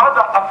her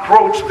mother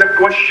approached the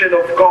question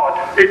of God.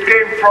 It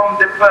came from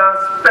the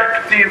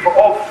perspective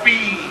of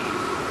fear.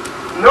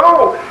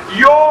 No,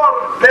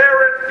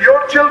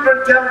 your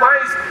children tell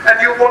lies and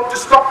you want to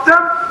stop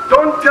them?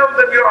 Don't tell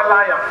them you're a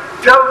liar.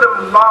 Tell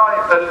them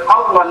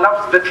Allah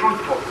loves the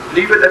truthful.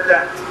 Leave it at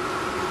that.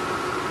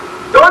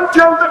 Don't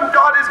tell them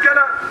God is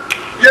gonna,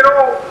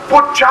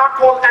 put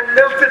charcoal and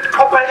melted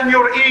copper in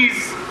your ears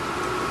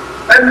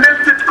and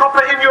melted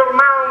copper in your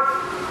mouth,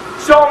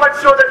 so much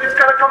so that it's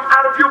gonna come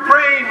out of your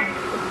brain.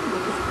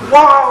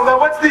 Wow, now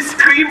what's this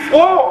scream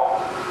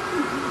for?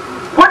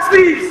 What's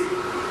this?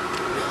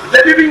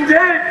 The living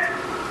dead.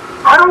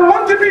 I don't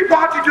want to be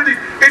party to this.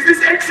 Is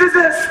this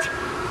exorcist?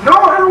 No,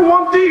 I don't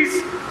want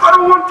this. I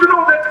don't want to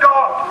know that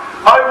God.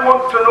 I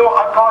want to know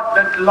a God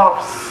that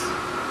loves.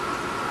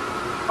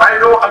 I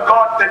know a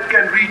God that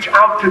can reach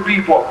out to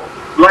people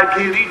like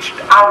he reached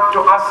out to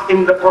us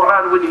in the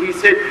Quran when he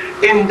said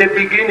in the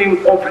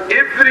beginning of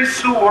every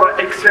surah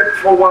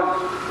except for one.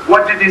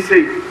 What did he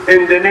say?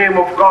 In the name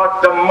of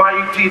God, the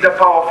mighty, the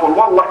powerful.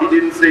 Wallah, he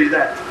didn't say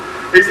that.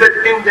 He said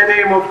in the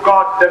name of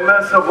God, the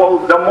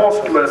merciful, the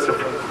most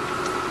merciful.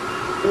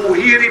 Oh,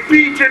 he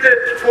repeated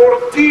it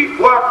 40,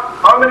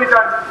 how many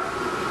times?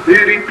 He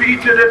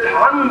repeated it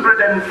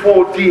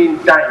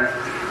 114 times.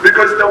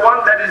 Because the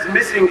one that is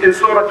missing in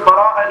Surah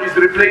Bara'ah is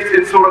replaced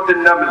in Surah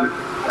An-Naml.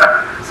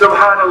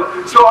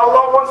 Subhanallah. So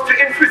Allah wants to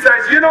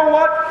emphasize, you know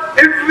what?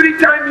 Every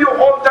time you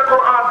hold the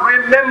Quran,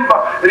 remember,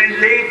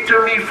 relate to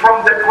me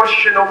from the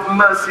question of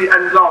mercy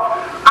and love.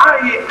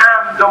 I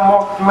am the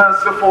most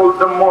merciful,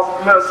 the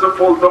most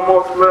merciful, the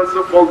most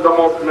merciful, the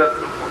most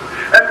merciful.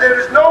 And there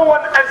is no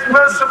one as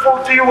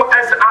merciful to you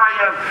as I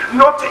am.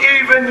 Not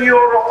even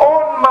your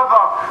own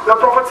mother. The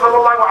Prophet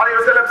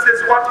ﷺ says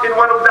what in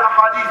one of the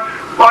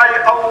ahadith? By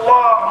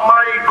Allah,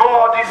 my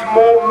God is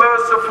more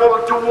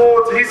merciful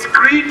towards his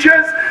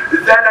creatures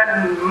than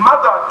a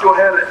mother to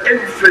her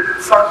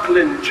infant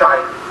suckling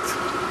child.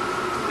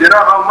 You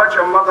know how much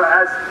a mother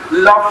has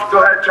love to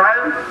her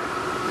child?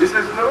 This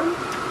is no.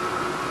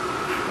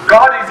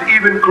 God is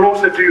even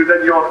closer to you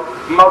than your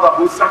mother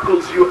who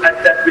suckles you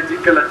at that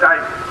particular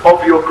time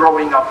of your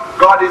growing up.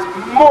 God is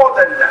more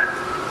than that.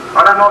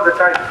 I don't know the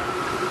time.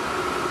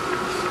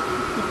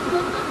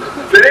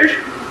 Finish?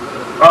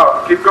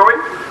 Oh, keep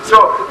going.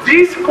 So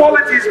these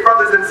qualities,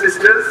 brothers and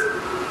sisters,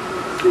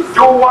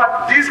 do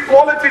what? These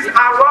qualities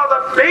are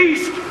rather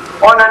based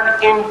on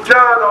an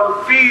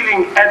internal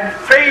feeling and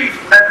faith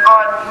that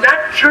are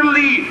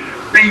naturally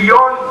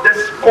beyond the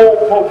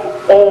scope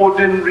of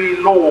ordinary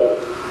law.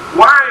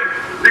 Why?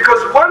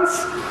 Because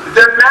once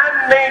the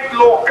man-made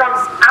law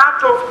comes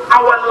out of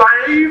our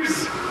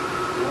lives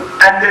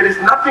and there is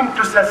nothing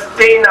to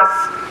sustain us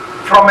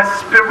from a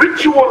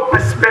spiritual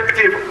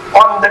perspective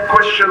on the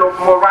question of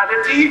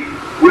morality,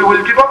 we will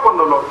give up on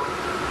the law.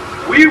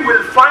 We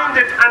will find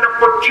it an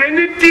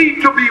opportunity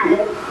to be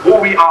who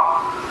we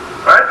are.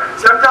 Right?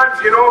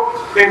 Sometimes,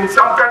 in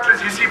some countries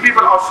you see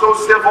people are so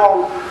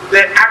civil,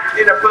 they act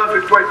in a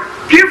perfect way.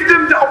 Give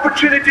them the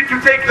opportunity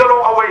to take the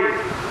law away.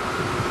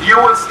 You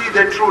will see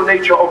the true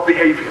nature of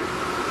behavior.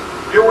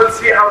 You will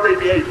see how they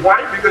behave. Why?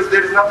 Because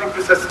there is nothing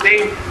to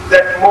sustain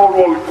that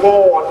moral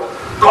code.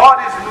 God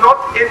is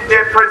not in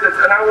their presence,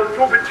 and I will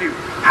prove it to you.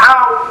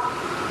 How?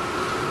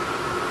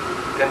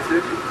 Can you see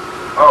it?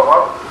 Oh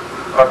wow.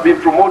 I've been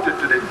promoted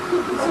today.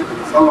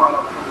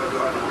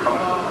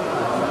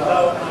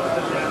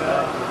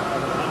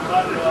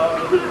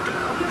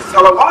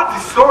 Salawat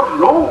is so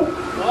low.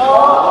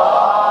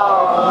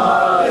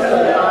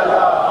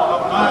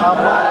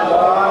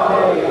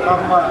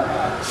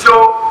 So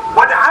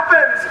what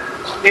happens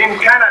in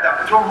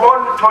Canada,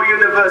 Toronto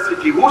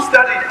University? Who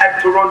studied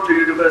at Toronto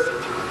University?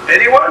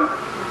 Anyone?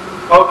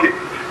 Okay.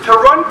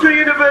 Toronto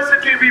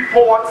University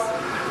reports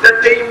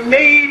that they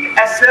made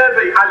a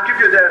survey. I'll give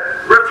you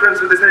the reference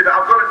to the survey.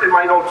 I've got it in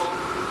my notes.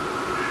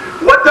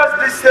 What does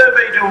this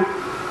survey do?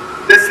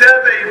 The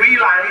survey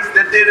realized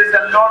that there is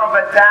a lot of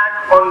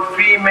attack on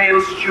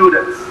female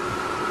students.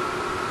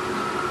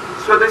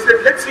 So they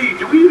said, let's see,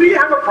 do we really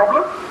have a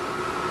problem?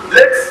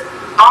 Let's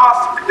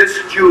ask the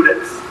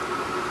students.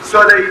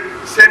 So they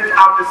sent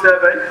out a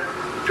survey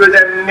to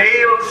the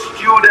male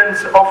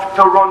students of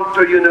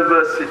Toronto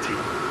University.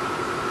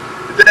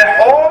 The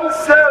whole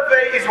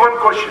survey is one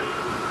question.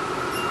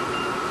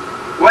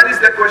 What is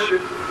the question?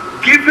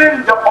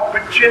 Given the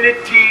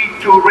opportunity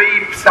to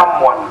rape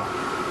someone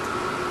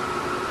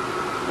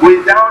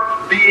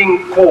without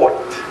being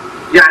caught,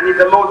 yani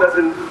the law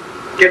doesn't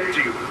get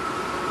to you,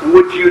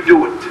 would you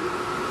do it?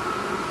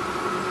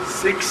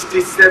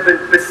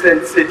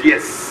 67% said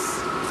yes.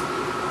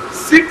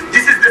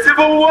 This is the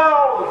civil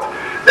world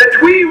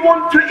that we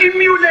want to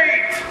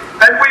emulate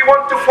and we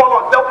want to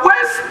follow. The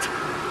West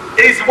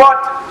is what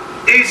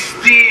is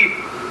the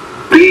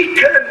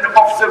beacon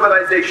of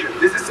civilization.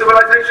 This is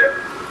civilization.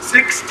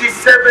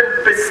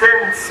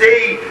 67%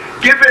 say,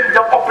 given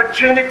the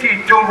opportunity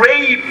to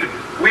rape,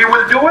 we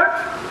will do it.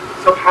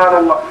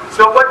 Subhanallah.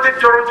 So what did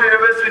Toronto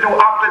University do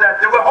after that?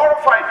 They were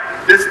horrified.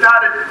 They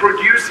started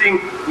producing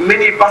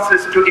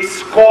minibuses to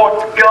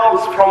escort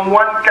girls from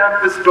one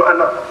campus to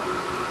another.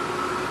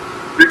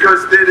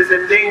 Because there is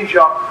a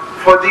danger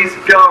for these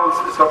girls,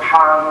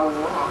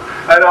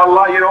 subhanallah. And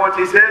Allah, you know what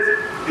He says?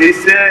 He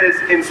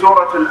says in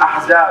Surah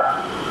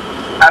Al-Ahzab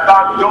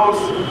about those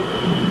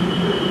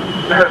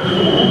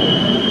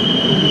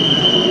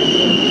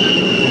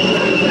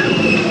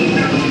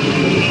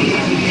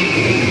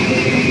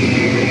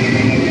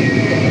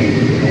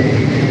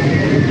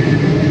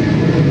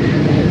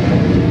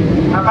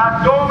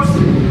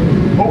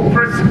who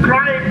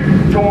prescribe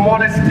to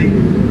modesty.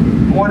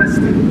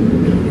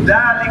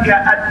 ذَلِكَ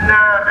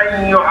أَدْنَى أَن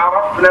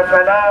يُعْرَفْنَ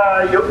فَلَا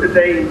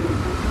يُؤْذَيْنَ.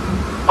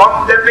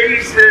 On the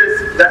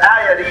basis, the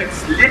ayah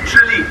reads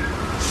literally,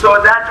 so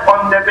that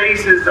on the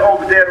basis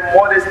of their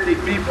modesty,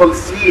 people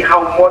see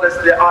how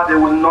modest they are, they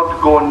will not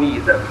go near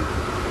them.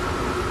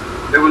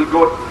 They will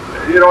go,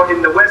 you know,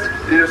 in the West,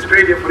 in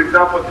Australia, for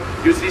example,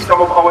 you see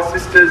some of our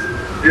sisters,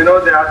 you know,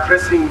 they are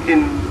dressing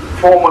in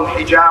formal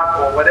hijab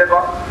or whatever.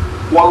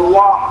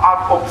 Wallah,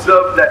 I've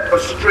observed that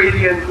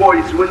Australian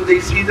boys, when they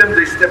see them,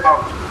 they step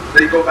out.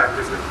 They go back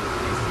to sleep.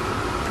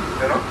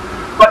 You know?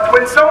 But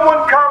when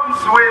someone comes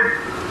with,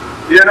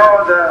 you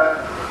know, the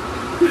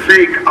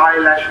fake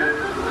eyelashes,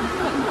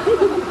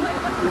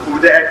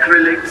 with the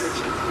acrylics,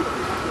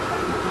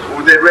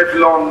 with the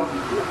Revlon,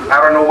 I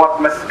don't know what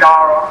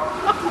mascara,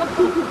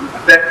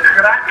 the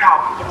crack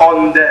up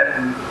on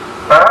them,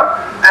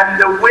 and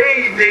the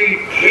way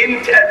they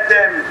hint at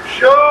them,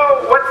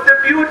 sure, what's the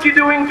beauty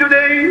doing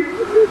today?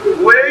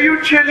 Where are you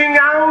chilling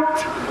out?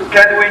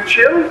 Can we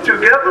chill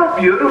together?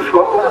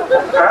 Beautiful.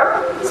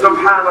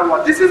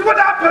 Subhanallah. This is what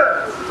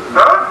happens.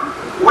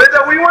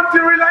 Whether we want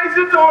to realize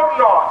it or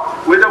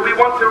not, whether we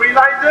want to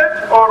realize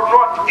it or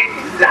not, it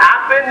is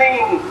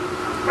happening.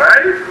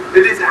 Right?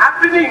 It is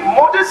happening.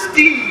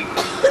 Modesty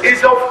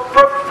is of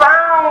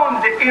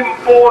profound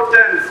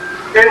importance.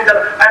 And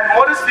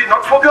modesty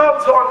not for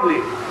girls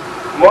only,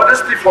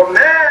 modesty for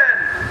men,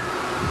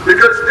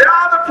 because they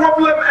are the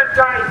problem at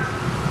times.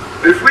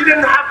 If we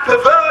didn't have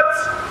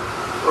perverts,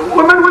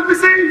 women will be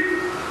safe,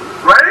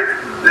 right?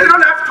 They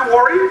don't have to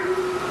worry.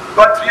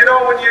 But you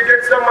know, when you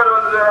get someone,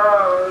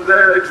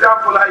 the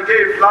example I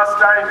gave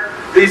last time,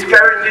 he's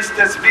carrying his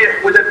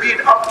tasbih with a bead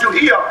up to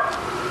here,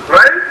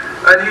 right?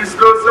 And he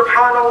goes,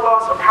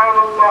 subhanallah,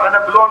 subhanallah, and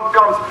a blonde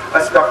comes,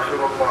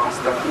 astaghfirullah,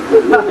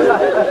 astaghfirullah.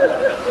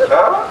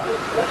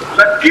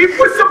 But keep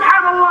with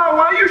subhanallah,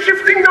 why are you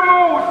shifting the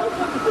mood?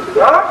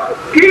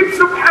 Keep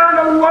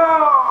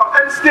subhanallah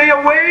and stay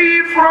away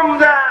from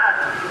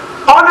that.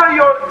 Honor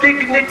your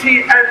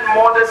dignity and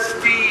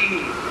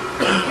modesty.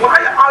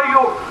 Why are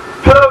you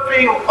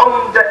perving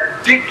on the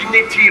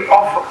dignity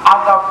of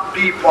other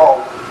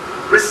people?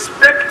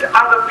 Respect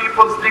other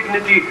people's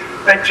dignity,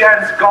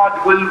 perchance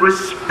God will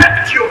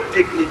respect your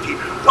dignity.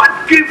 What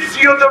gives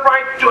you the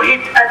right to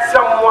hit at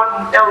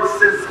someone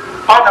else's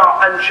honor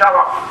and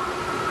sharaf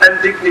and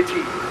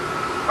dignity?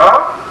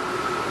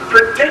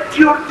 Protect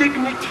your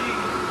dignity.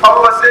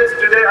 Allah says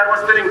today, I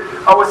was telling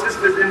our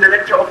sisters in the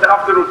lecture of the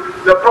afternoon,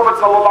 the Prophet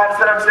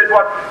ﷺ said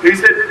what? He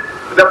said,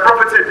 the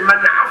Prophet said, Man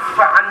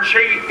affa an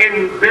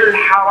shay'in bil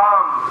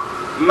haram,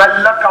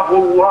 mallakahu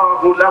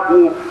Allahu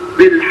lahu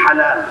bil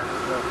halal.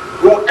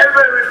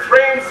 Whoever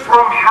refrains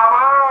from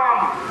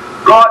haram,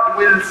 God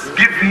will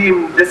give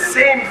him the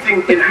same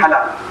thing in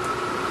halal.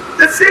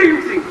 The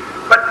same thing.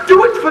 But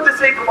do it for the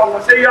sake of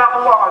Allah. Say, Ya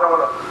Allah, I don't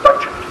want to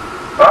touch it.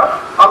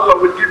 Allah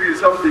will give you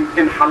something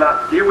in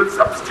halal. He will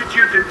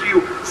substitute it to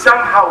you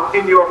somehow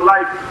in your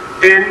life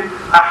in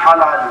a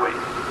halal way.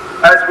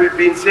 As we've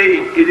been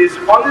saying, it is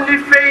only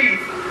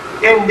faith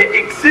in the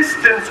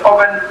existence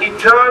of an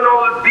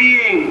eternal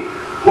being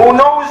who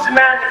knows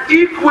man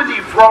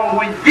equally from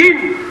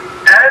within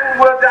and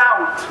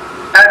without,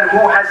 and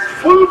who has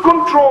full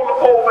control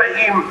over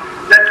him,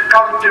 that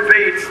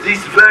cultivates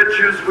these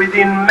virtues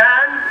within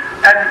man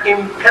and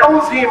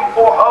impels him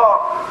or her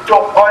to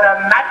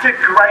automatic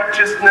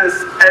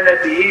righteousness and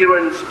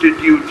adherence to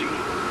duty.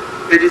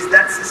 It is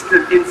that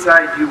system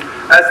inside you.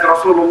 As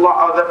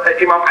Rasulullah,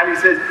 Imam Ali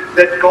says,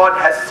 that God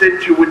has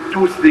sent you with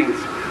two things,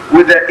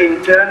 with an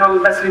internal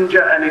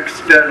messenger and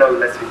external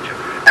messenger.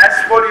 As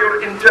for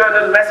your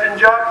internal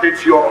messenger,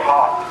 it's your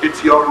heart,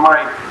 it's your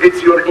mind,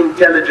 it's your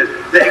intelligence.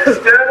 The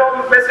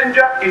external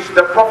messenger is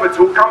the prophets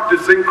who come to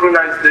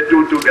synchronize the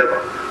two together.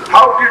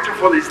 How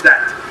beautiful is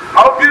that?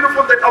 How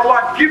beautiful that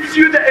Allah gives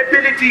you the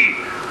ability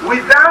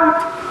without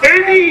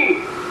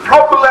any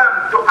problem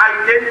to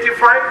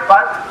identify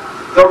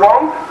the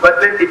wrong, but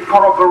then it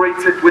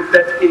corroborates it with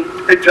that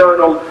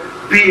eternal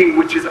being,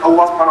 which is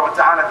Allah subhanahu wa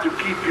ta'ala, to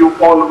keep you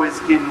always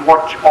in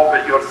watch over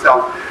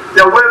yourself.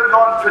 The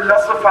well-known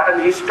philosopher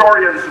and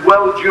historian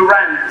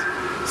Durant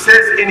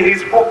says in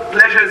his book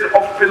Pleasures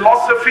of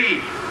Philosophy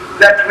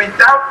that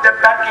without the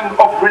backing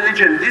of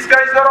religion, this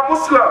guy is not a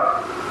Muslim,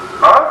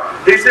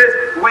 He says,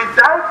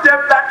 without the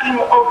backing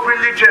of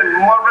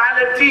religion,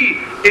 morality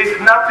is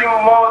nothing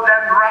more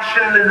than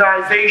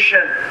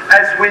rationalization,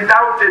 as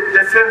without it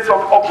the sense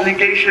of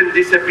obligation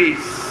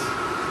disappears.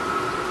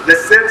 The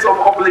sense of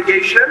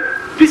obligation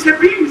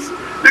disappears,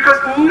 because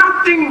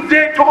nothing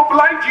there to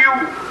oblige you.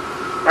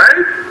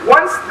 Right?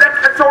 Once that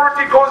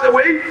authority goes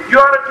away, you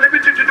are at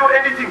liberty to do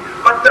anything.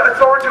 But the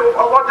authority of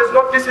Allah does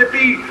not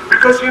disappear,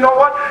 because you know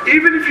what?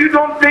 Even if you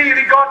don't pay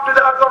regard to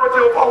the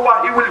authority of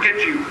Allah, He will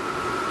get you,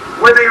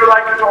 whether you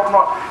like it or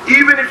not.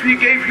 Even if He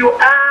gave you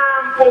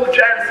ample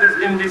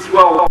chances in this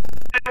world,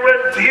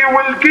 He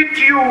will get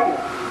you.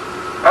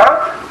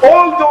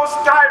 All those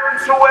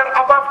tyrants who were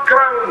above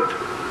ground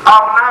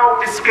are now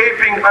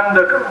escaping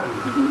underground.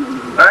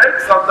 Right?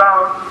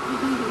 Saddam,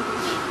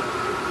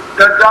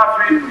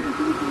 Najafi,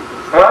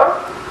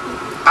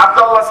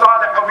 Abdullah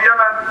Saleh of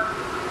Yemen,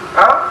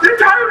 they're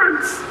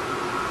tyrants.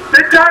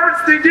 They're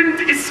tyrants. They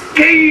didn't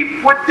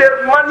escape with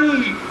their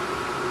money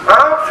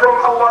from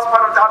Allah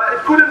subhanahu wa ta'ala.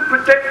 It couldn't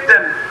protect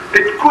them.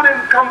 It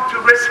couldn't come to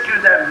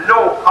rescue them.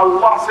 No,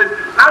 Allah said,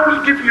 I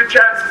will give you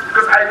chances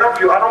because I love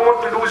you. I don't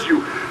want to lose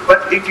you.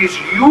 But it is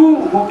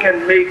you who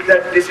can make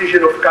that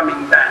decision of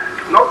coming back.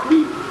 Not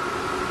me.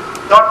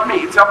 Not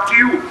me. It's up to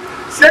you.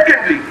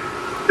 Secondly,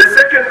 the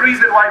second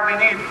reason why we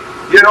need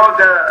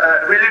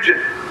the religion,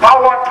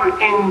 power to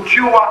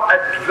endure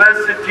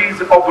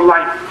adversities of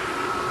life.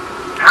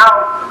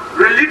 How?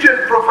 Religion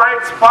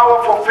provides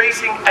power for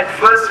facing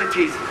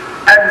adversities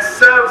and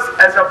serves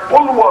as a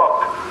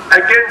bulwark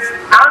against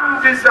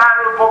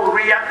undesirable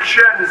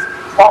reactions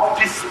of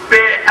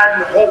despair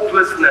and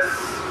hopelessness.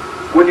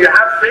 When you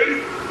have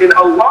faith in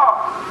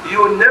Allah,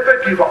 you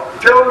never give up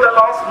till the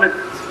last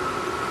minute.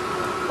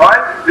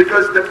 Right?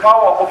 Because the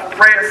power of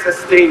prayer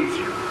sustains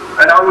you.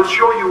 And I will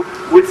show you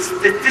with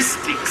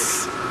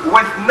statistics,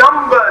 with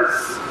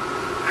numbers,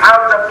 how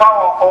the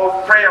power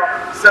of prayer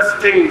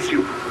sustains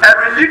you. A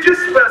religious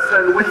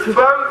person with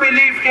firm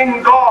belief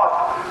in God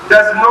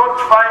does not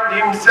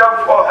find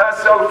himself or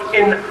herself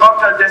in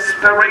utter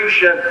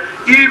desperation,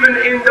 even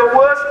in the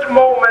worst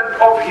moment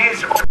of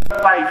his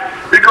life,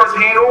 because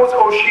he knows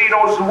or she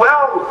knows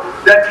well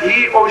that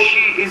he or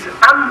she is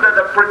under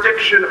the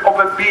protection of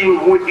a being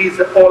who is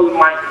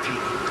almighty,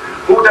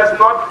 who does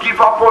not give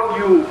up on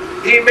you.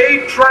 He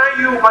may try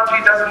you, but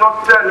he does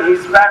not turn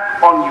his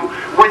back on you.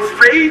 With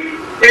faith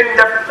in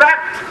the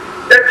fact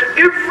that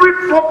every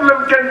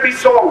problem can be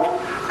solved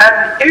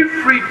and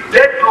every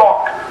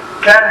deadlock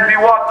can be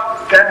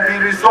what? Can be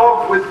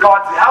resolved with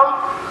God's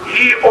help.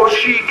 He or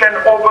she can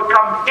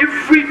overcome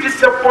every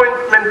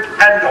disappointment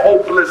and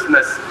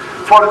hopelessness.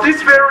 For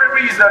this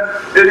very reason,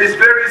 it is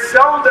very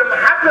seldom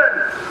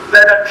happen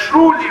that a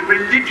truly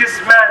religious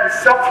man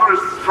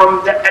suffers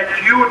from the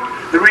acute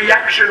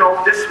reaction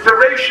of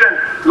desperation,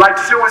 like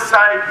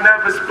suicide,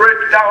 nervous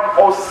breakdown,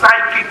 or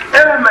psychic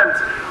ailments,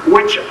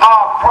 which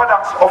are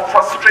products of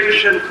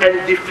frustration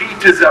and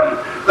defeatism.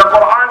 The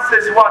Quran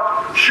says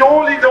what?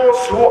 Surely those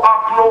who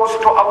are close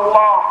to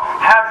Allah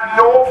have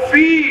no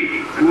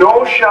fear,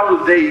 nor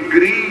shall they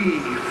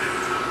grieve.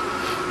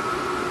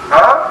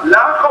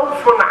 لا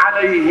خوف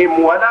عليهم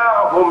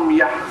ولا هم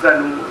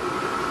يحزنون.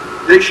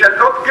 They shall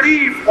not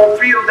grieve or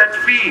feel that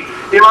fear.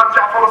 Imam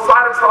Ja'far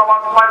al-Sadiq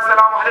sallallahu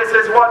alayhi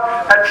says what?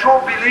 A true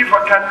believer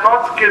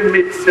cannot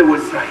commit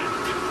suicide.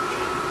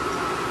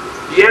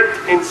 Yet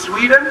in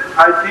Sweden,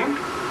 I think,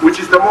 which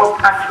is the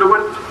most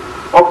affluent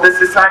of the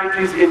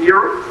societies in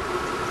Europe,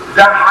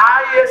 the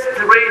highest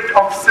rate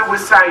of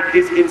suicide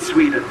is in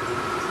Sweden.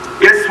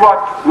 Guess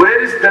what? Where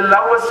is the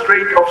lowest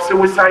rate of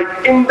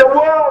suicide in the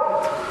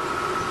world?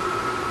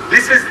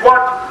 This is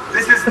what?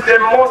 This is the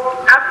most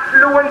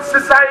affluent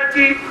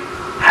society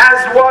has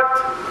what?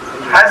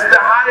 Has the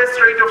highest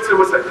rate of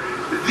suicide.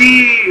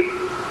 The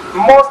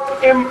most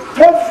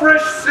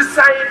impoverished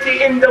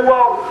society in the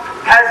world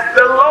has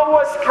the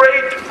lowest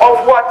rate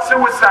of what?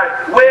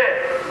 Suicide.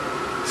 Where?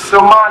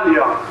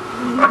 Somalia.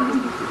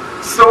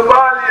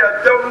 Somalia,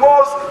 the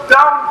most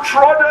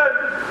downtrodden.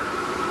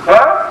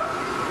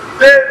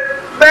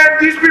 Man,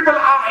 these people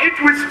are hit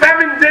with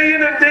famine day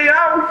in and day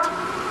out.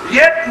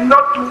 Yet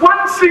not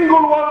one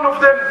single one of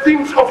them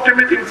thinks of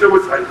committing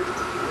suicide.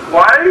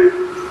 Why?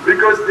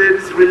 Because there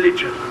is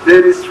religion,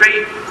 there is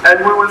faith, and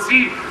we will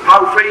see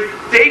how faith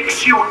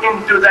takes you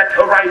into that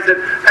horizon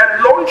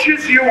and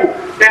launches you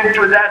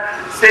into that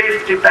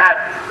safety path.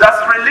 Thus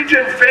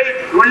religious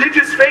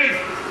faith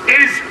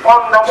is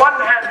on the one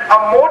hand a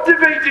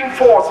motivating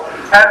force,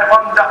 and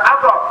on the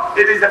other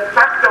it is a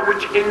factor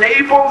which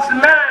enables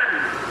man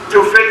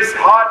to face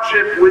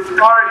hardship with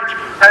courage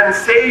and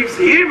saves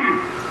him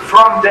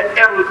from the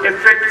ill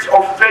effects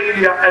of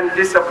failure and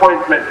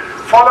disappointment.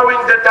 Following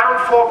the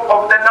downfall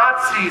of the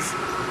Nazis,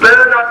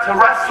 Bernard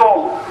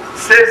Russell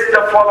says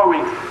the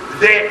following: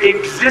 there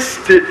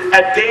existed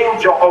a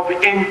danger of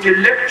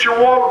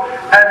intellectual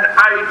and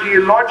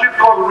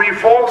ideological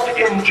revolt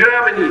in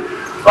Germany,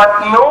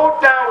 but no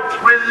doubt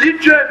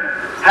religion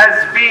has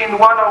been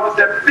one of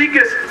the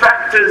biggest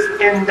factors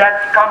in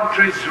that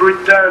country's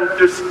return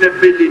to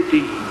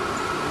stability.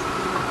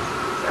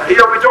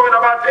 Here we're talking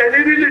about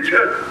any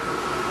religion.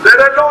 Let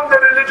alone the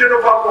religion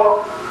of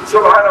Allah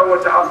subhanahu wa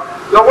ta'ala,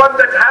 the one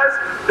that has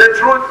the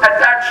truth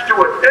attached to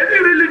it.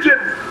 Any religion.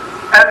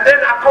 And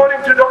then according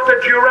to Dr.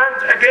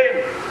 Durant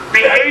again,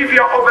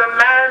 behavior of a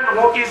man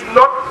who is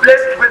not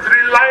blessed with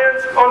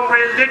reliance on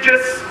religion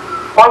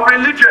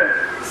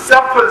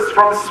suffers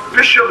from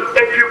special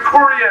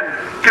Epicurean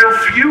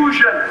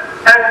confusion,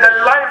 and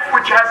the life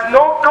which has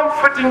no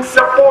comforting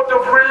support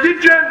of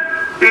religion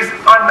is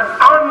an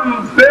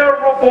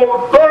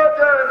unbearable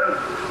burden.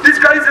 This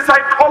guy is a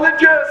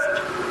psychologist.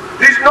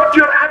 He's not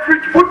your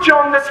average butcher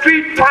on the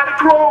street,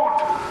 Tariq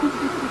Road.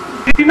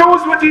 He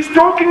knows what he's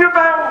talking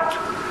about.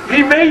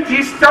 He made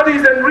his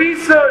studies and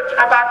research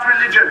about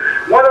religion.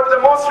 One of the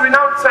most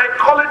renowned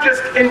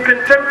psychologists in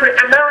contemporary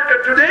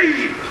America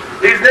today,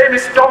 his name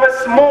is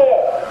Thomas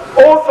More,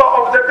 author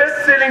of the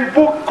best-selling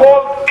book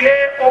called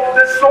Care of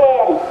the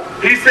Soul.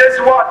 He says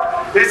what?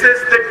 He says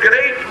the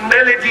great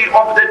melody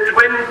of the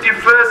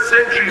 21st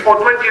century or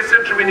 20th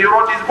century when he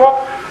wrote his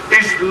book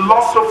is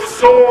loss of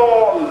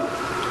soul.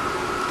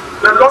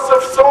 The loss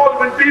of soul,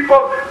 when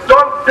people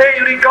don't pay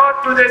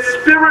regard to their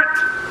spirit,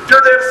 to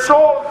their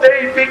soul,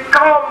 they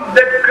become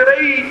the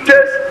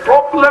greatest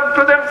problem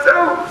to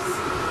themselves.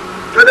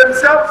 To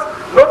themselves,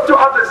 not to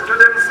others, to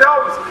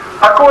themselves.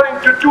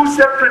 According to two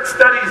separate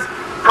studies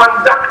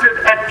conducted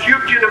at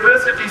Duke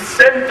University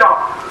Center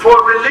for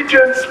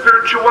Religion,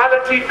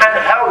 Spirituality and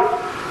Health,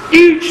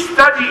 each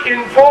study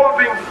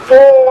involving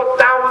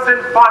 4,000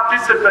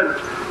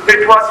 participants,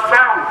 it was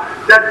found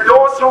that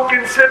those who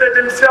consider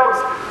themselves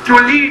to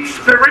lead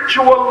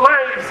spiritual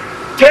lives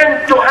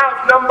tend to have,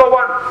 number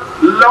one,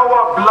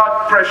 lower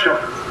blood pressure.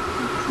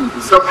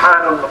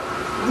 Subhanallah.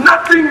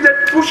 Nothing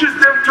that pushes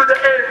them to the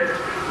end.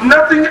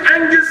 Nothing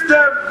angers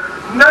them.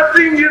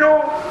 Nothing, if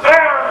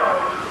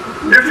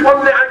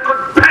only I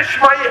could bash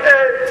my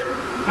head.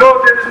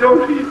 No, there is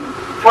no need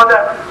for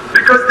that.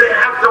 Because they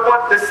have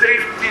the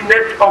safety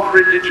net of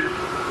religion.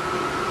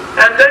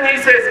 And then he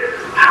says,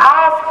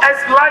 half as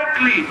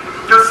likely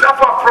to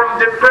suffer from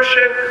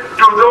depression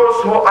to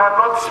those who are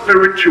not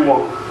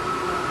spiritual.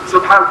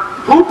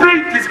 Subhanallah. Who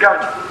paid this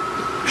guy?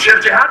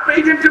 Sheikh Jehad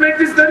paid him to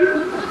make this study?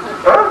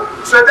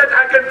 So that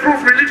I can prove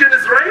religion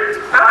is right?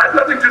 I have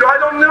nothing to do. I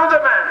don't know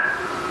the man.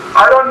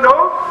 I don't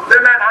know the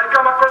man. I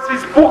come across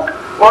his book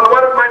on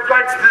one of my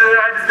flights to the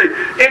United States.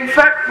 In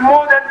fact,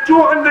 more than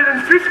 250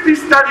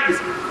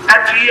 studies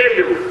at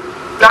Yale,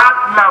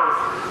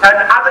 Dartmouth, and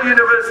other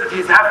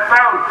universities have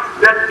found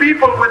that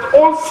people with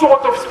all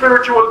sorts of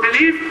spiritual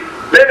belief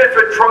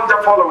benefit from the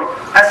following: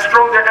 a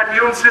stronger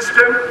immune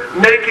system,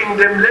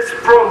 making them less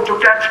prone to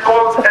catch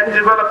colds and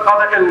develop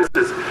other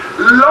illnesses,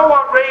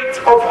 lower rates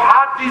of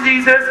heart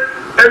diseases,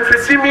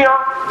 emphysema,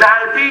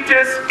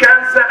 diabetes,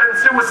 cancer and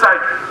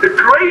suicide, a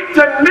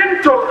greater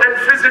mental and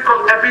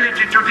physical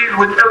ability to deal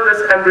with illness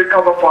and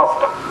recover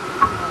faster.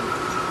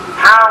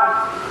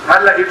 How?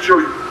 Allah will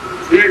show you.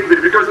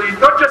 Because he's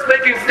not just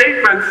making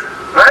statements,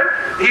 right?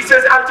 He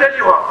says, I'll tell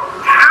you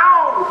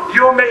how,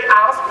 you may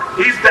ask.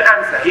 Here's the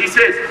answer. He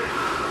says,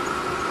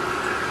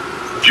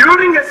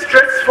 during a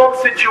stressful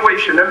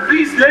situation, and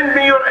please lend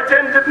me your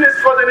attentiveness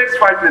for the next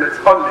 5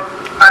 minutes only,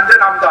 and then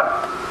I'm done.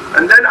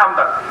 And then I'm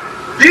done.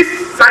 This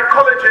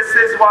psychologist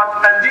says what,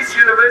 and this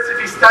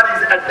university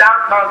studies at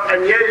Dartmouth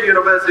and Yale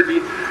University,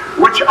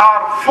 which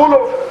are full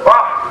of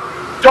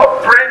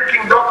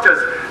top-ranking doctors,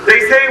 they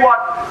say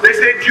what? They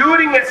say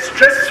during a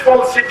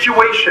stressful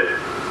situation,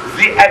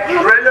 the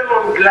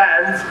adrenaline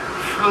glands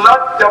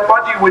flood the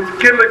body with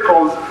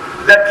chemicals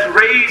that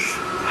raise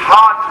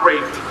heart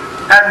rate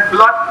and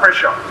blood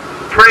pressure.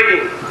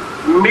 Praying,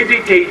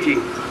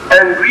 meditating,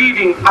 and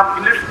reading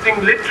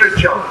uplifting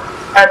literature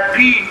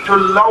appear to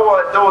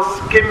lower those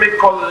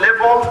chemical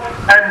levels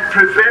and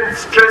prevent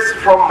stress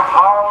from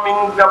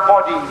harming the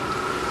body.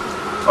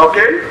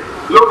 Okay?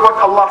 Look what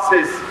Allah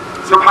says,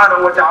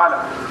 subhanahu wa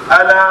ta'ala.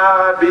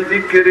 أَلَا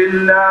بِذِكْرِ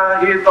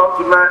اللَّهِ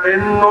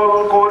تَطْمَئِنُّ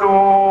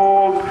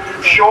الْقُلُوبِ.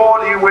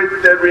 Surely with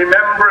the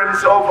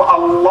remembrance of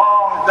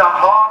Allah, the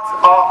hearts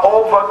are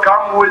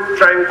overcome with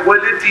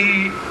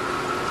tranquility.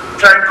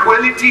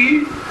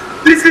 Tranquility?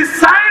 This is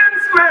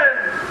science, man.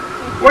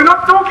 We're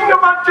not talking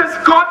about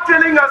just God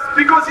telling us,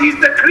 because He's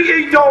the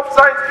creator of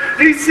science.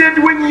 He said,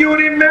 when you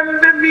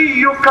remember me,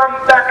 you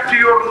come back to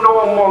your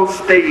normal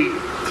state.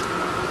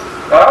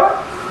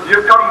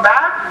 You come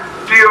back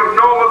to your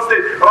normal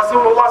state.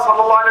 Rasulullah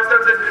sallallahu alaihi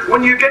wasallam says,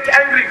 when you get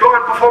angry, go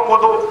and perform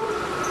wudu.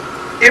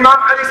 Imam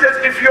Ali says,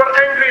 if you're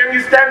angry and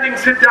you're standing,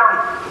 sit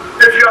down.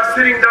 If you are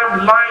sitting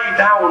down, lie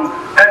down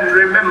and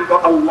remember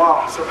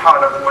Allah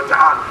subhanahu wa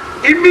ta'ala.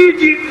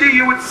 Immediately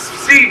you would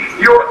see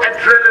your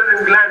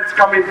adrenaline glands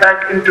coming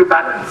back into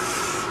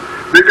balance.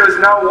 Because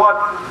now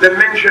what? The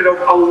mention of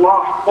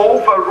Allah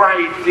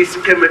override these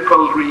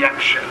chemical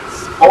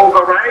reactions.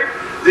 Override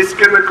this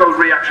chemical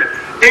reaction.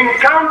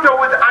 Encounter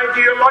with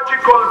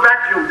ideological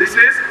vacuum. This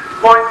is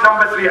point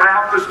number 3. I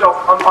have to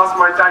stop. I'm past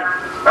my time.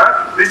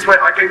 This way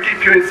I can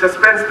keep you in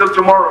suspense till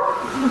tomorrow.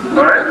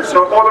 Alright?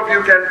 So all of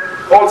you can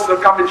also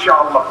come,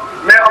 inshallah.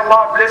 May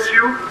Allah bless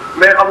you.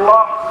 May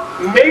Allah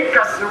make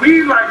us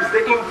realize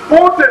the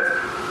importance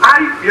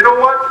You know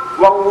what?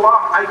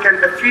 Wallah, I can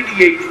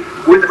affiliate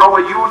with our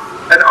youth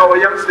and our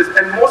youngsters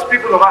and most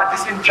people who are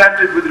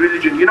disenchanted with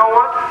religion. You know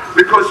what?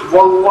 Because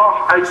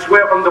wallah, I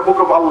swear on the book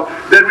of Allah,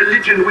 the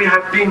religion we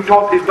have been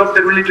taught is not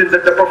the religion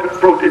that the Prophet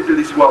brought into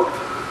this world.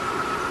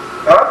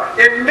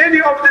 In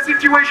many of the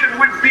situations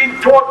we've been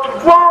taught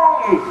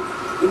wrong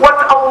what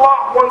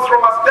Allah wants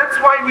from us. That's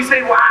why we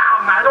say, wow,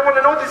 I don't want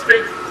to know this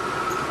faith.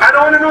 I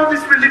don't want to know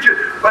this religion.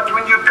 But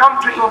when you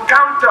come to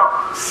encounter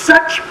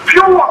such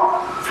pure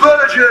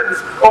versions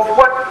of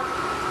what,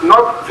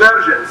 not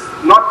versions,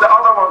 not the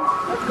other ones,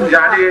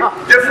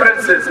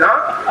 differences,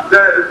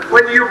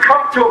 when you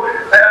come to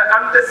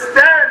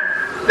understand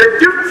the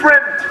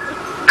different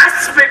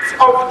aspects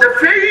of the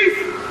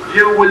faith,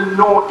 you will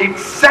know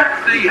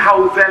exactly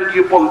how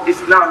valuable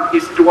Islam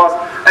is to us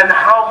and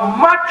how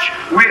much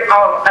we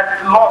are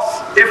at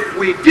loss if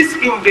we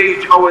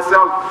disengage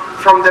ourselves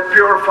from the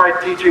purified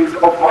teachings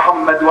of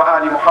Muhammad wa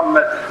Ali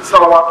Muhammad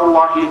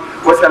salawatullahi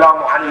wa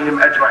salamu alayhim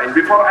ajma'in.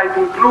 Before I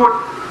conclude,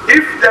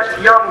 if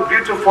that young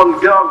beautiful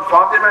girl,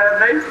 Fatima her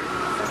name,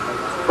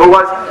 who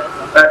was,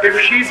 if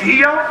she's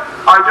here,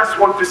 I just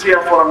want to see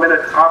her for a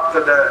minute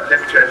after the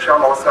lecture,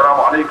 inshallah.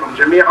 Wassalamu alaikum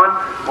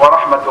jami'an wa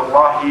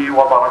rahmatullahi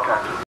wa barakatuh.